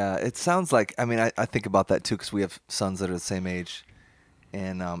 Yeah, it sounds like, I think about that too, because we have sons that are the same age.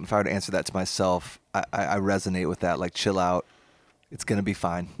 And if I were to answer that to myself, I resonate with that. Like, chill out. It's going to be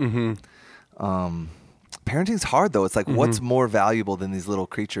fine. Mm-hmm. Parenting's hard, though. It's like, what's more valuable than these little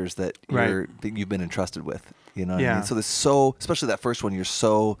creatures that Right. that you've been entrusted with? You know what I Yeah. mean? So especially that first one, you're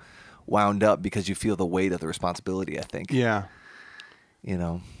so wound up because you feel the weight of the responsibility, I think. Yeah. You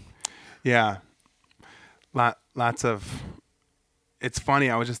know. Yeah. Lots of. It's funny.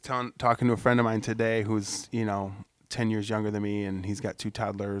 I was just talking to a friend of mine today who's 10 years younger than me, and he's got 2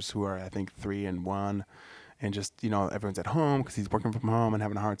 toddlers who are, I think, 3 and 1, and just everyone's at home because he's working from home and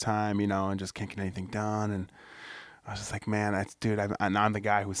having a hard time, and just can't get anything done. And I was just like, man, I'm the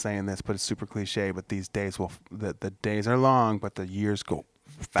guy who's saying this, but it's super cliche. But these days the days are long, but the years go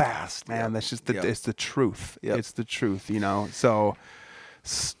fast, man. Yep. That's just it's the truth. Yep. It's the truth, So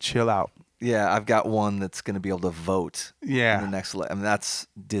chill out. Yeah, I've got one that's going to be able to vote. Yeah. In the next I mean, that's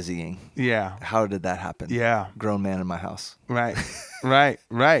dizzying. Yeah. How did that happen? Yeah. Grown man in my house. Right. Right.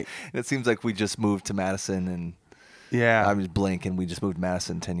 And it seems like we just moved to Madison, and I was blink, and we just moved to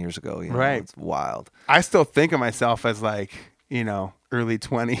Madison 10 years ago. Right. It's wild. I still think of myself as like, early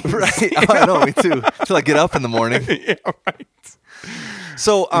 20s. Right. Oh, I know, me too. Till I get up in the morning. Yeah, right.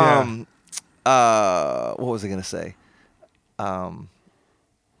 So, what was I going to say?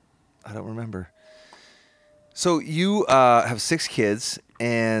 I don't remember. So you have 6 kids,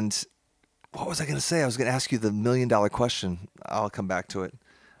 and what was I going to say? I was going to ask you the $1 million question. I'll come back to it.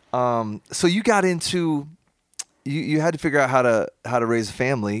 So you got into, you had to figure out how to raise a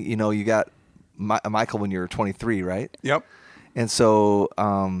family. You got Michael when you were 23, right? Yep. And so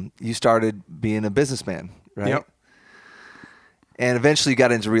you started being a businessman, right? Yep. And eventually you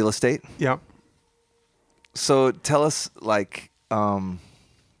got into real estate. Yep. So tell us, like,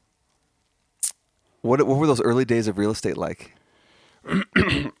 what were those early days of real estate like?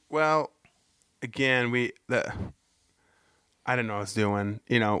 Well, again, I didn't know what I was doing.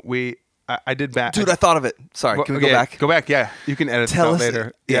 I did back. Dude, I thought of it. Sorry, can we go back? Go back, yeah. You can edit Tell it out us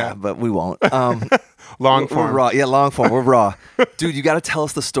later. Yeah, but we won't. Long form. We're raw. Yeah, long form. We're raw. Dude, you got to tell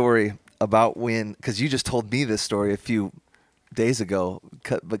us the story about because you just told me this story a few days ago,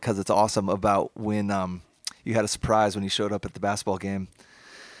 because it's awesome, about when you had a surprise when you showed up at the basketball game.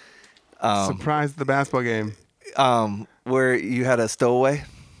 Surprise at the basketball game. Where you had a stowaway.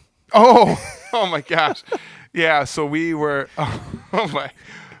 Oh my gosh. Yeah, so we were, oh my,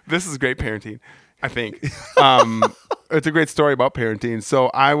 this is great parenting, I think. It's a great story about parenting. So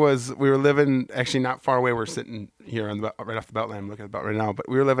we were living actually not far away. We're sitting here right off the Beltline. I'm looking at the Belt right now, but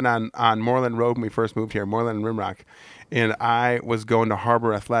we were living on Moreland Road when we first moved here, Moreland and Rimrock. And I was going to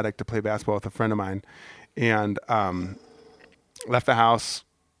Harbor Athletic to play basketball with a friend of mine, and left the house,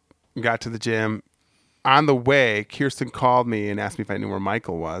 got to the gym. On the way, Kirsten called me and asked me if I knew where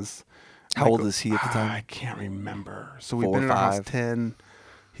Michael was. How old is he at the time? I can't remember. So we've been in our house 10.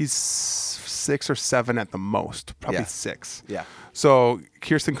 He's 6 or 7 at the most, probably 6. Yeah. So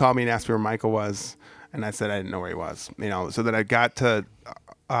Kirsten called me and asked me where Michael was, and I said I didn't know where he was. So that I got to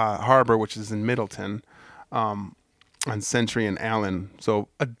Harbor, which is in Middleton, on Century and Allen, so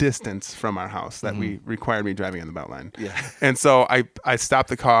a distance from our house that we required me driving on the Beltline. Yeah. And so I stopped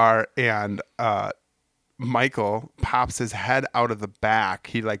the car, and Michael pops his head out of the back.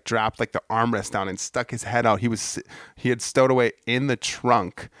 He dropped the armrest down and stuck his head out. He had stowed away in the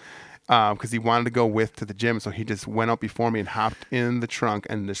trunk because he wanted to go to the gym. So he just went out before me and hopped in the trunk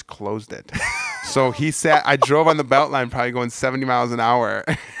and just closed it. So I drove on the Beltline probably going 70 miles an hour.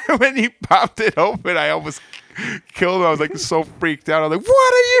 When he popped it open, I almost killed him. I was so freaked out. I was like,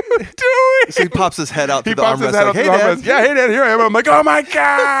 what are you doing? So he pops his head out through the armrest. Hey, Dad. Yeah, hey, Dad, here I am. I'm like, oh my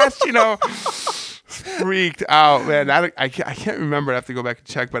gosh, freaked out, man. I can't remember. I have to go back and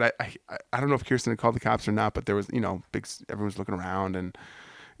check, but I don't know if Kirsten had called the cops or not, but there was, everyone was looking around, and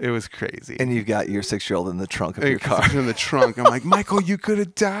it was crazy. And you got your 6-year-old in the trunk of your car. In the trunk. I'm like, Michael, you could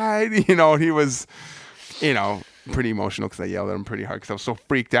have died. And he was, pretty emotional because I yelled at him pretty hard because I was so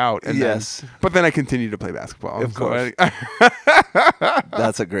freaked out. And but then I continued to play basketball. Of course.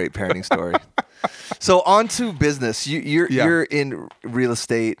 That's a great parenting story. So on to business. You're in real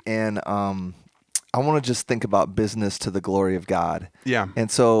estate, and I want to just think about business to the glory of God. Yeah.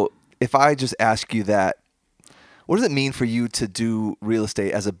 And so if I just ask you that, what does it mean for you to do real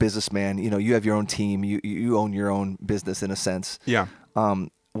estate as a businessman? You have your own team. You own your own business in a sense. Yeah.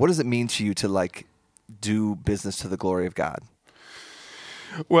 What does it mean to you to do business to the glory of God?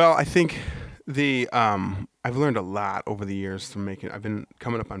 Well, I think I've learned a lot over the years I've been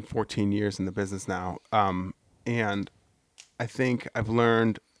coming up on 14 years in the business now. And I think I've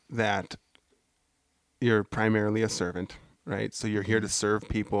learned that you're primarily a servant, right? So you're here to serve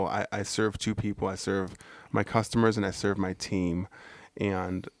people. I serve 2 people. I serve my customers and I serve my team.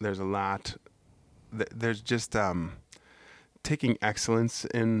 And there's a lot, there's just taking excellence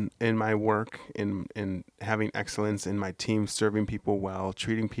in my work, in having excellence in my team, serving people well,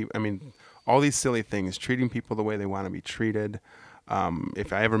 treating people, all these silly things, treating people the way they want to be treated,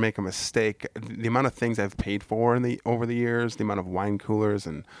 If I ever make a mistake, the amount of things I've paid for over the years, the amount of wine coolers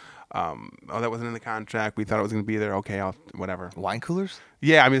and that wasn't in the contract. We thought it was going to be there. Okay, whatever. Wine coolers?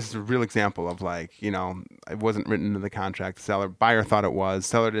 Yeah, I mean, this is a real example of like, it wasn't written into the contract. Buyer thought it was.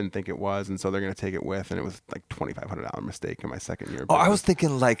 Seller didn't think it was, and so they're going to take it with, and it was like $2,500 mistake in my second year. Oh, I was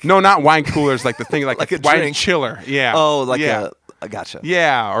thinking like no, not wine coolers, like the thing like, like a wine drink. chiller. Yeah. Oh, like yeah. I gotcha.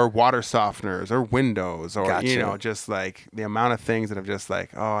 Yeah, or water softeners, or windows, or Gotcha. just like the amount of things that have just like,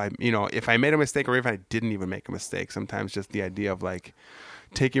 if I made a mistake, or if I didn't even make a mistake, sometimes just the idea of like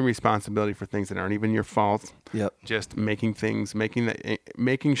taking responsibility for things that aren't even your fault. Yep. Just making sure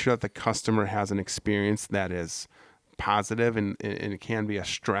that the customer has an experience that is positive, and it can be a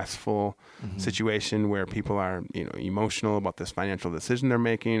stressful situation where people are, emotional about this financial decision they're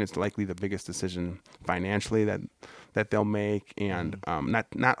making. It's likely the biggest decision financially that they'll make, and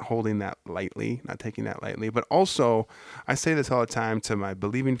not holding that lightly, not taking that lightly. But also, I say this all the time to my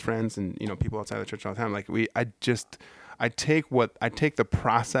believing friends and people outside the church all the time. Like I take the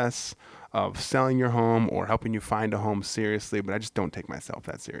process of selling your home or helping you find a home seriously, but I just don't take myself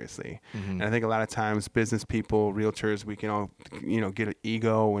that seriously. And I think a lot of times business people, realtors, we can all, get an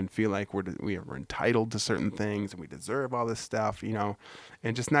ego and feel like we're entitled to certain things and we deserve all this stuff,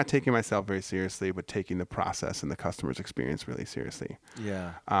 and just not taking myself very seriously, but taking the process and the customer's experience really seriously.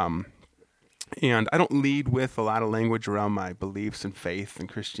 Yeah. And I don't lead with a lot of language around my beliefs and faith and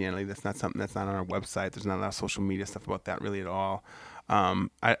Christianity. That's not something that's not on our website. There's not a lot of social media stuff about that really at all.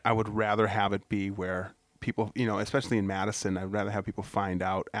 I would rather have it be where people, especially in Madison, I'd rather have people find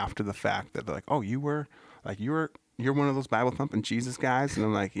out after the fact that they're like, oh, you're one of those Bible thumping Jesus guys. And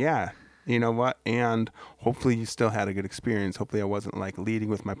I'm like, yeah, you know what? And hopefully you still had a good experience. Hopefully I wasn't like leading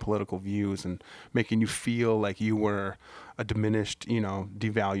with my political views and making you feel like you were a diminished,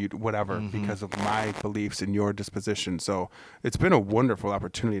 devalued, whatever, because of my beliefs and your disposition. So it's been a wonderful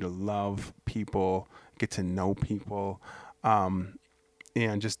opportunity to love people, get to know people,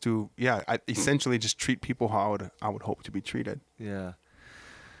 and just I essentially just treat people how I would hope to be treated. Yeah.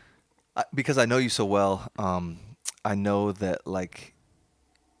 Because I know you so well, I know that like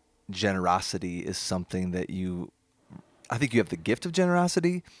generosity is something that I think you have the gift of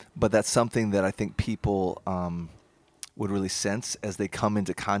generosity, but that's something that I think people would really sense as they come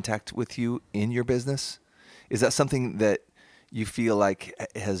into contact with you in your business. Is that something that you feel like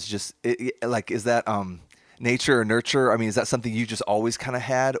has just is that nature or nurture? I mean, is that something you just always kind of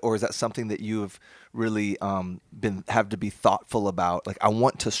had, or is that something that you have really have to be thoughtful about? Like, I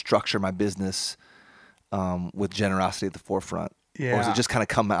want to structure my business with generosity at the forefront. Yeah. Or does it just kind of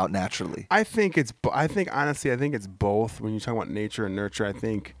come out naturally? I think honestly, I think it's both. When you talk about nature and nurture, I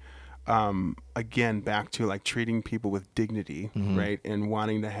think, again, back to like treating people with dignity, right? And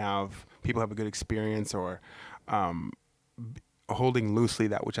wanting to have people have a good experience, or holding loosely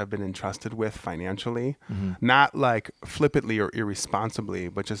that which I've been entrusted with financially, not like flippantly or irresponsibly,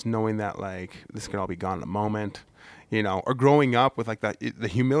 but just knowing that like this could all be gone in a moment, or growing up with like the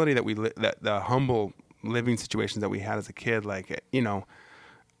humility that the humble living situations that we had as a kid. Like,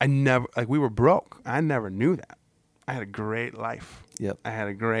 I never, like, we were broke. I never knew that. I had a great life. Yep. I had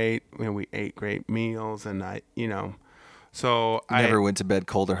a great, we ate great meals, and so you never went to bed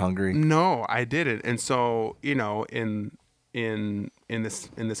cold or hungry. No, I didn't. And so, in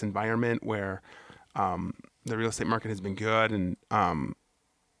this environment where the real estate market has been good, and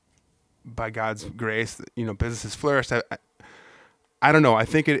by God's grace, business has flourished. I don't know. I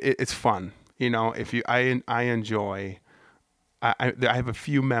think it's fun. I enjoy. I have a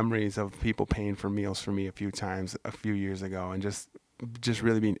few memories of people paying for meals for me a few times a few years ago, and just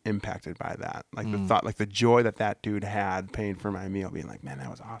really being impacted by that. Like the thought, like the joy that dude had paying for my meal, being like, man, that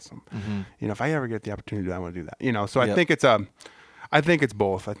was awesome. If I ever get the opportunity to do that, I want to do that. So I think it's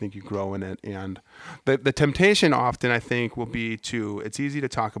both. I think you grow in it, and the temptation often, I think, will be it's easy to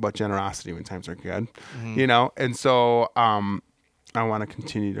talk about generosity when times are good, and so I want to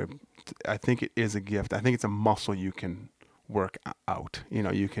continue to. I think it is a gift. I think it's a muscle you can work out.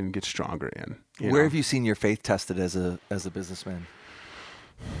 You can get stronger in. Where have you seen your faith tested as a businessman?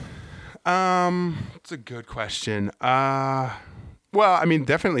 It's a good question. Well, I mean,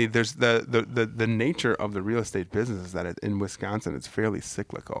 definitely there's the nature of the real estate business is that in Wisconsin, it's fairly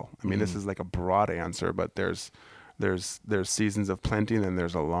cyclical. I mean, this is like a broad answer, but there's seasons of plenty, and then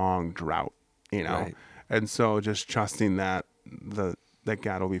there's a long drought, Right. And so just trusting that that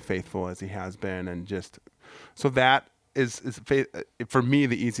God will be faithful as he has been. And just, so that is faith. For me,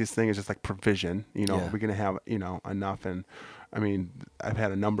 the easiest thing is just like provision, we're going to have, enough. And I mean, I've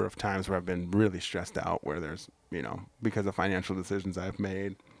had a number of times where I've been really stressed out where there's, because of financial decisions I've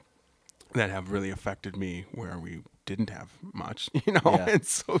made. that have really affected me where we didn't have much, you know, Yeah. and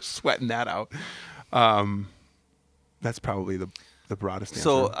so sweating that out. That's probably the broadest answer.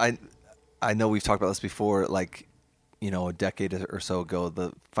 So I know we've talked about this before, like, a decade or so ago,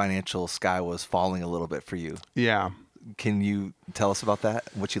 the financial sky was falling a little bit for you. Yeah. Can you tell us about that?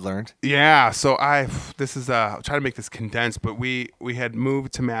 What you learned? Yeah, so I'll try to make this condensed, but we had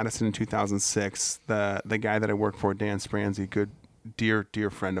moved to Madison in 2006. The guy that I work for, Dan Spranzi, good dear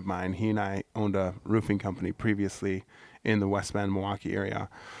friend of mine, he and I owned a roofing company previously in the West Bend, Milwaukee area.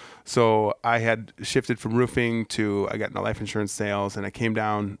 So I had shifted from roofing to I got into life insurance sales, and I came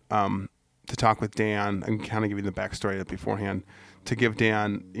down to talk with Dan. I'm kind of giving the backstory beforehand. To give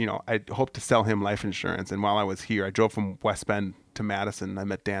Dan, I hoped to sell him life insurance. And while I was here, I drove from West Bend to Madison. I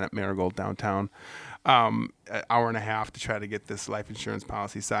met Dan at Marigold downtown, an hour and a half to try to get this life insurance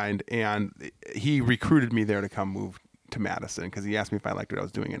policy signed. And he recruited me there to come move to Madison because he asked me if I liked what I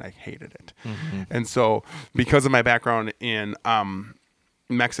was doing, and I hated it. Mm-hmm. And so because of my background in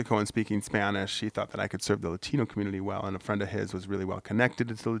Mexico and speaking Spanish, he thought that I could serve the Latino community well, and a friend of his was really well connected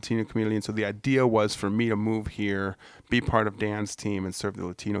to the Latino community, and so the idea was for me to move here, be part of Dan's team, and serve the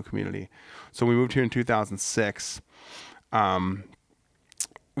Latino community. So we moved here in 2006. I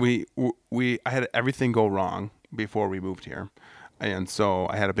had everything go wrong before we moved here, and so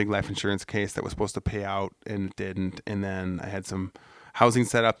I had a big life insurance case that was supposed to pay out and it didn't, and then I had some housing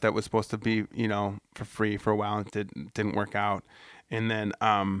set up that was supposed to be for free for a while, and it didn't work out. And then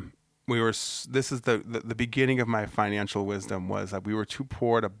this is the beginning of my financial wisdom was that we were too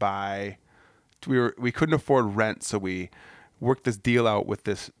poor to buy. We couldn't afford rent, so we worked this deal out with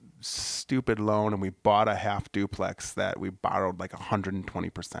this stupid loan, and we bought a half duplex that we borrowed like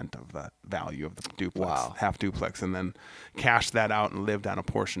 120% of the value of the duplex, Wow. half duplex, and then cashed that out and lived on a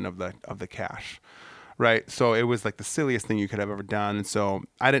portion of the cash. Right. So it was like the silliest thing you could have ever done. And so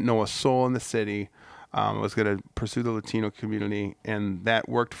I didn't know a soul in the city. I was going to pursue the Latino community, and that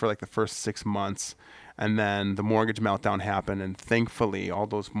worked for like the first 6 months. And then the mortgage meltdown happened, and thankfully all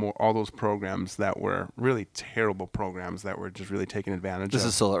those programs that were really terrible programs that were just really taking advantage of. This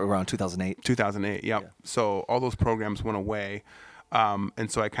is still around 2008? 2008, yep. Yeah. So all those programs went away.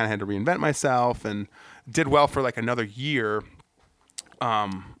 And so I kind of had to reinvent myself and did well for like another year.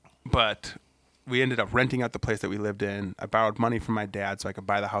 But we ended up renting out the place that we lived in. I borrowed money from my dad so I could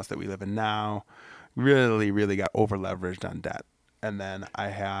buy the house that we live in now. Really, really got over leveraged on debt. And then I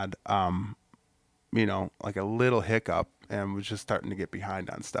had, like a little hiccup and was just starting to get behind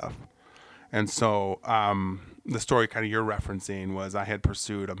on stuff. And so the story kind of you're referencing was I had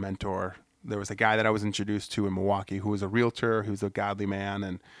pursued a mentor. There was a guy that I was introduced to in Milwaukee who was a realtor, who was a godly man,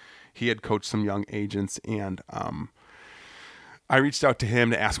 and he had coached some young agents. And I reached out to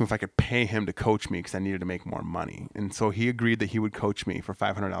him to ask him if I could pay him to coach me because I needed to make more money. And so he agreed that he would coach me for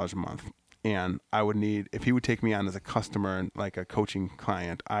 $500 a month. And I would need, if he would take me on as a customer, like a coaching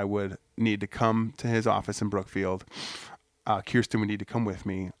client, I would need to come to his office in Brookfield. Kirsten would need to come with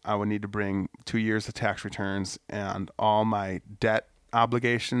me. I would need to bring 2 years of tax returns and all my debt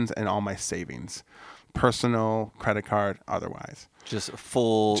obligations and all my savings, personal, credit card, otherwise. Just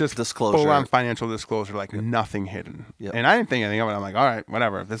full disclosure. Full on financial disclosure, like nothing hidden. Yep. And I didn't think anything of it. I'm like, all right,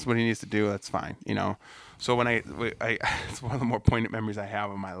 whatever. If this is what he needs to do, that's fine, So when it's one of the more poignant memories I have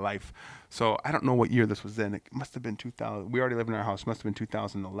of my life. So I don't know what year this was in. It must have been 2000. We already lived in our house. It must have been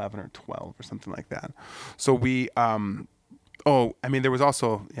 2011 or 12 or something like that. So we, there was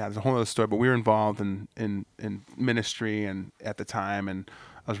also, there's a whole other story, but we were involved in ministry and at the time, and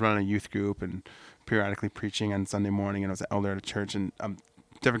I was running a youth group and periodically preaching on Sunday morning, and I was an elder at a church, and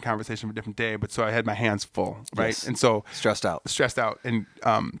different conversation for a different day. But so I had my hands full, right? Yes. And so stressed out. And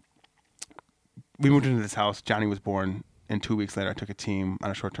we moved into this house. Johnny was born, and 2 weeks later, I took a team on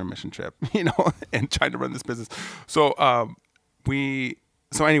a short-term mission trip, and tried to run this business. So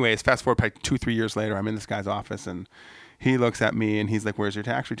anyways, fast forward probably 2-3 years later, I'm in this guy's office, and he looks at me and he's like, "Where's your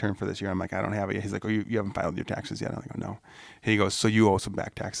tax return for this year?" I'm like, "I don't have it yet." He's like, "Oh, you haven't filed your taxes yet?" I'm like, "Oh, no." He goes, "So you owe some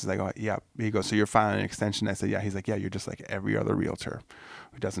back taxes?" I go, "Yeah." He goes, "So you're filing an extension?" I said, "Yeah." He's like, "Yeah, you're just like every other realtor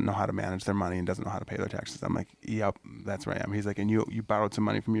who doesn't know how to manage their money and doesn't know how to pay their taxes." I'm like, "Yep, that's where I am." He's like, "And you borrowed some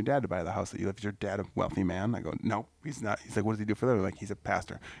money from your dad to buy the house that you live. Is your dad a wealthy man?" I go, "No, he's not." He's like, "What does he do for a living?" Like, "He's a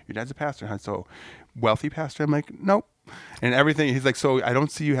pastor." "Your dad's a pastor, huh? So wealthy pastor?" I'm like, "Nope." And everything, he's like, "So I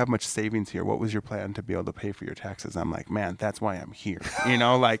don't see you have much savings here. What was your plan to be able to pay for your taxes?" I'm like, "Man, that's why I'm here."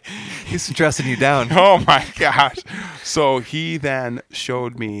 Like he's stressing you down. Oh my gosh. So he then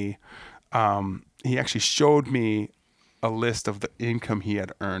showed me, he actually showed me a list of the income he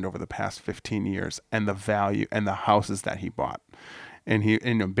had earned over the past 15 years and the value and the houses that he bought.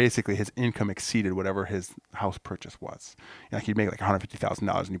 and basically his income exceeded whatever his house purchase was. Like he'd make like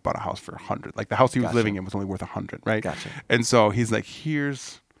 $150,000 and he bought a house for $100. Like the house he was living in was only worth $100, right? Gotcha. And so he's like,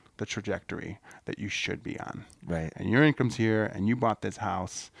 here's the trajectory that you should be on. Right. And your income's here, and you bought this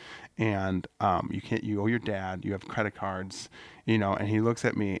house, and you owe your dad, you have credit cards, and he looks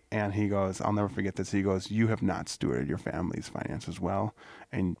at me and he goes, I'll never forget this. He goes, you have not stewarded your family's finances well.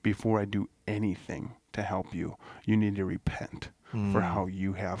 And before I do anything to help you, you need to repent for how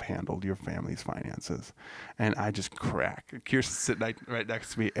you have handled your family's finances. And I just crack. Kirsten's sitting right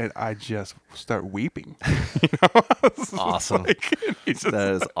next to me, and I just start weeping. Awesome.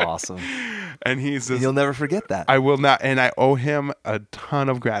 That is awesome. And he's just, you'll never forget that. I will not. And I owe him a ton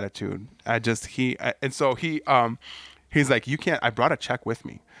of gratitude. He's like, you can't, I brought a check with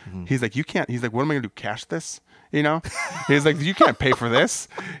me. He's like, you can't, he's like, what am I going to do? Cash this? He's like, you can't pay for this.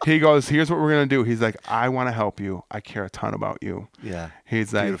 He goes, here's what we're going to do. He's like, I want to help you. I care a ton about you. Yeah.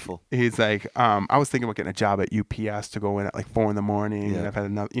 He's like, beautiful. He's like, I was thinking about getting a job at UPS to go in at like 4 a.m. Yeah. And I've had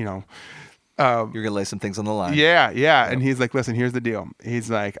another, you're going to lay some things on the line. Yeah. And he's like, listen, here's the deal. He's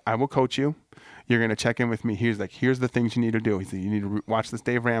like, I will coach you. You're going to check in with me. Here's the things you need to do. He said, you need to watch this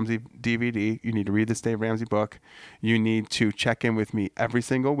Dave Ramsey DVD. You need to read this Dave Ramsey book. You need to check in with me every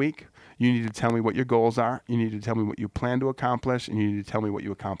single week. You need to tell me what your goals are. You need to tell me what you plan to accomplish. And you need to tell me what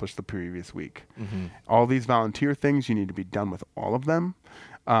you accomplished the previous week. All these volunteer things, you need to be done with all of them.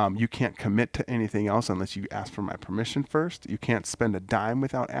 You can't commit to anything else unless you ask for my permission first. You can't spend a dime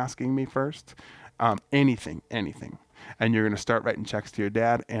without asking me first. Anything. And you're going to start writing checks to your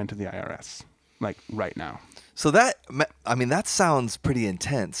dad and to the IRS. Like right now. So that sounds pretty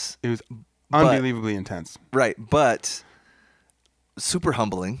intense. It was unbelievably intense. Right. But super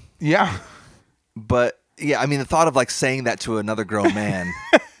humbling. Yeah. But yeah, the thought of like saying that to another grown man.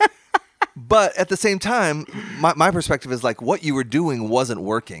 But at the same time, my perspective is like what you were doing wasn't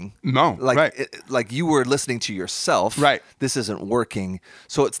working. No. Like, right. Like you were listening to yourself. Right. This isn't working.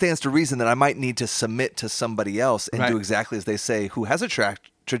 So it stands to reason that I might need to submit to somebody else and do exactly as they say, who has a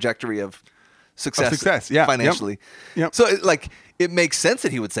trajectory of success, yeah, financially. Yep. So it makes sense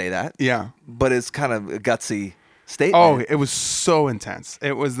that he would say that. Yeah. But it's kind of a gutsy statement. Oh, it was so intense.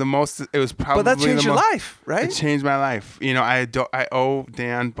 It was probably. But that changed your life, right? It changed my life. I owe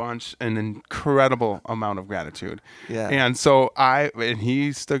Dan Bunch an incredible amount of gratitude. Yeah. And so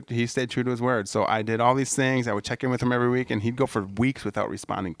he stayed true to his word. So I did all these things. I would check in with him every week, and he'd go for weeks without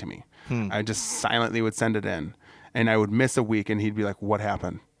responding to me. I just silently would send it in, and I would miss a week, and he'd be like, "What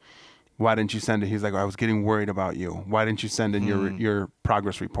happened? Why didn't you send it?" He's like, I was getting worried about you. Why didn't you send in your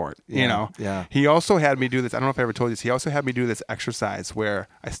progress report? Yeah. He also had me do this. I don't know if I ever told you this. He also had me do this exercise where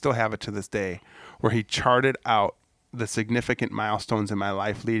I still have it to this day, where he charted out the significant milestones in my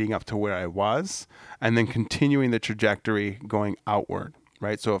life leading up to where I was, and then continuing the trajectory going outward.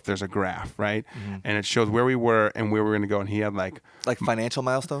 Right. So if there's a graph, right, and it shows where we were and where we're going to go, and he had like financial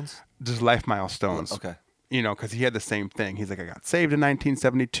milestones, just life milestones. Okay. Because he had the same thing. He's like, I got saved in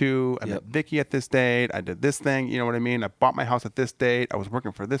 1972. I met Vicky at this date. I did this thing. You know what I mean? I bought my house at this date. I was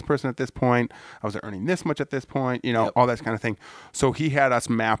working for this person at this point. I was earning this much at this point. All that kind of thing. So he had us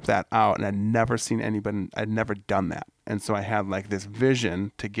map that out, and I'd never seen anybody. I'd never done that. And so I had like this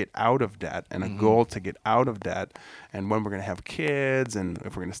vision to get out of debt and a goal to get out of debt, and when we're going to have kids, and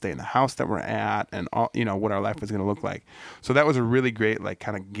if we're going to stay in the house that we're at, and all, what our life was going to look like. So that was a really great, like,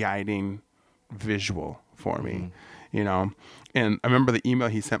 kind of guiding visual for me, and I remember the email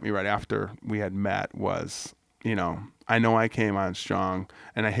he sent me right after we had met was, I know I came on strong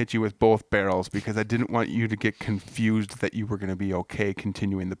and I hit you with both barrels because I didn't want you to get confused that you were going to be okay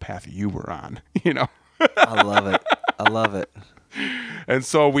continuing the path you were on, I love it. And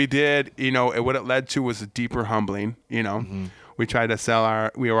so we did, what it led to was a deeper humbling, We tried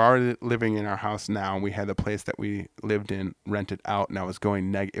to we were already living in our house now, and we had the place that we lived in rented out, and I was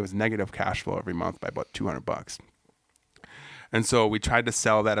going it was negative cash flow every month by about $200. And so we tried to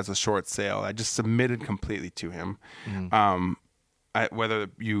sell that as a short sale. I just submitted completely to him. Whether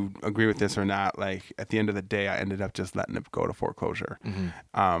you agree with this or not, like at the end of the day, I ended up just letting it go to foreclosure.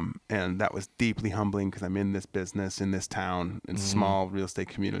 And that was deeply humbling because I'm in this business, in this town, in a small real estate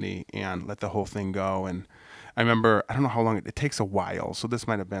community, and let the whole thing go. And I remember, I don't know how long it takes a while. So this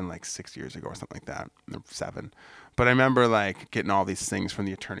might have been like 6 years ago or something like that, or 7. But I remember like getting all these things from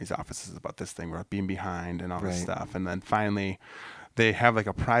the attorney's offices about this thing, about being behind and all this stuff. And then finally they have like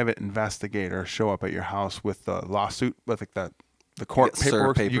a private investigator show up at your house with the lawsuit, with like the court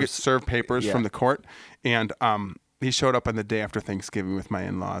paperwork. You get served papers from the court. And he showed up on the day after Thanksgiving with my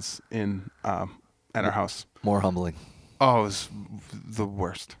in-laws at our house. More humbling. Oh, it was the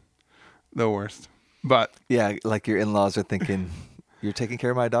worst. But yeah, like your in-laws are thinking, you're taking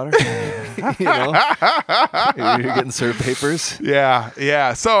care of my daughter. You know, you're getting served papers.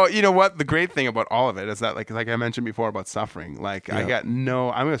 Yeah. So you know what? The great thing about all of it is that, like I mentioned before about suffering, like I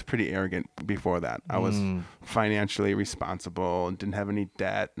was pretty arrogant before that. I was financially responsible and didn't have any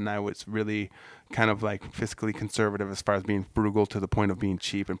debt, and I was really kind of like fiscally conservative as far as being frugal to the point of being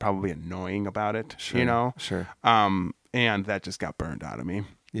cheap and probably annoying about it. Sure, you know, sure. And that just got burned out of me.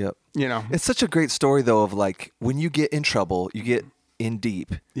 Yep. You know, it's such a great story though of like when you get in trouble, you get in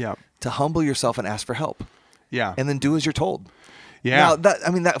deep. Yeah. To humble yourself and ask for help. Yeah. And then do as you're told. Yeah. Now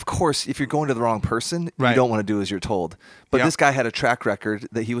that of course, if you're going to the wrong person, you don't want to do as you're told. But this guy had a track record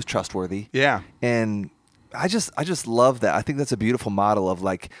that he was trustworthy. Yeah. And I just love that. I think that's a beautiful model of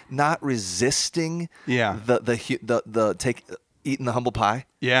like not resisting. Yeah. The eating the humble pie.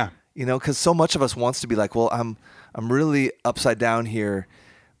 Yeah. You know, because so much of us wants to be like, well, I'm really upside down here,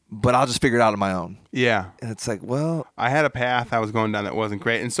 but I'll just figure it out on my own. Yeah. And it's like, well, I had a path I was going down that wasn't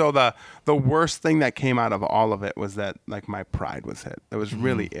great. And so the worst thing that came out of all of it was that like my pride was hit. That was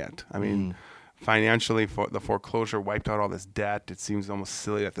really it. I mean, financially, the foreclosure wiped out all this debt. It seems almost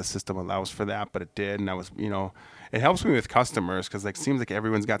silly that the system allows for that, but it did. And I was, you know, it helps me with customers because like seems like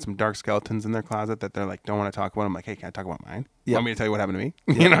everyone's got some dark skeletons in their closet that they're like don't want to talk about. I'm like, hey, can I talk about mine? Yep. Want me to tell you what happened to me?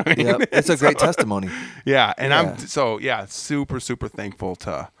 Yep. You know what I mean? Yep. It's a great testimony. Yeah, and I'm super thankful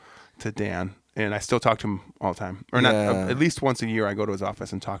to Dan, and I still talk to him all the time, or not at least once a year. I go to his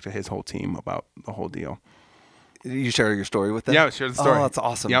office and talk to his whole team about the whole deal. You share your story with them? Yeah, share the story. Oh, that's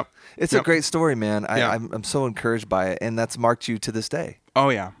awesome. Yep. It's a great story, man. I'm so encouraged by it, and that's marked you to this day. Oh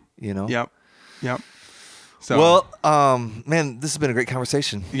yeah. You know. Yep. So well, man, this has been a great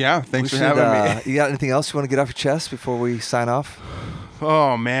conversation. Yeah, thanks for having me. You got anything else you want to get off your chest before we sign off?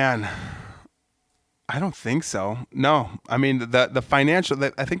 Oh man, I don't think so. No, I mean the financial.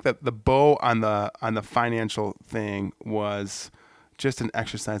 I think that the bow on the financial thing was just an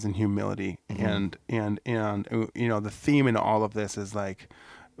exercise in humility, and you know the theme in all of this is like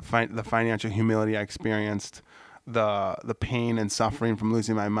the financial humility I experienced. The pain and suffering from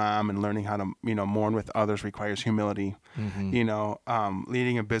losing my mom and learning how to, you know, mourn with others requires humility. You know,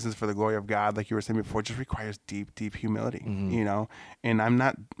 leading a business for the glory of God, like you were saying before, just requires deep humility, you know, and I'm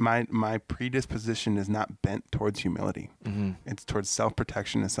not, my predisposition is not bent towards humility. It's towards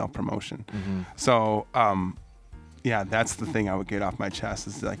self-protection and self-promotion. So, yeah, that's the thing I would get off my chest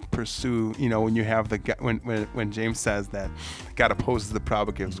is like pursue, you know, when you have when James says that God opposes the proud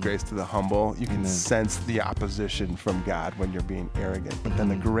but gives grace to the humble, you can sense the opposition from God when you're being arrogant. But then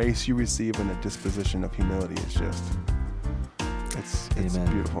the grace you receive in a disposition of humility is just, it's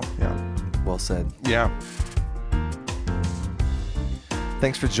beautiful. Yeah. Well said. Yeah.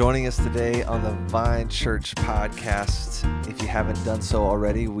 Thanks for joining us today on the Vine Church podcast. If you haven't done so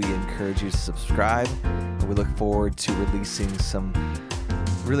already, we encourage you to subscribe, and we look forward to releasing some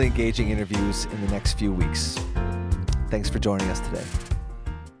really engaging interviews in the next few weeks. Thanks for joining us today.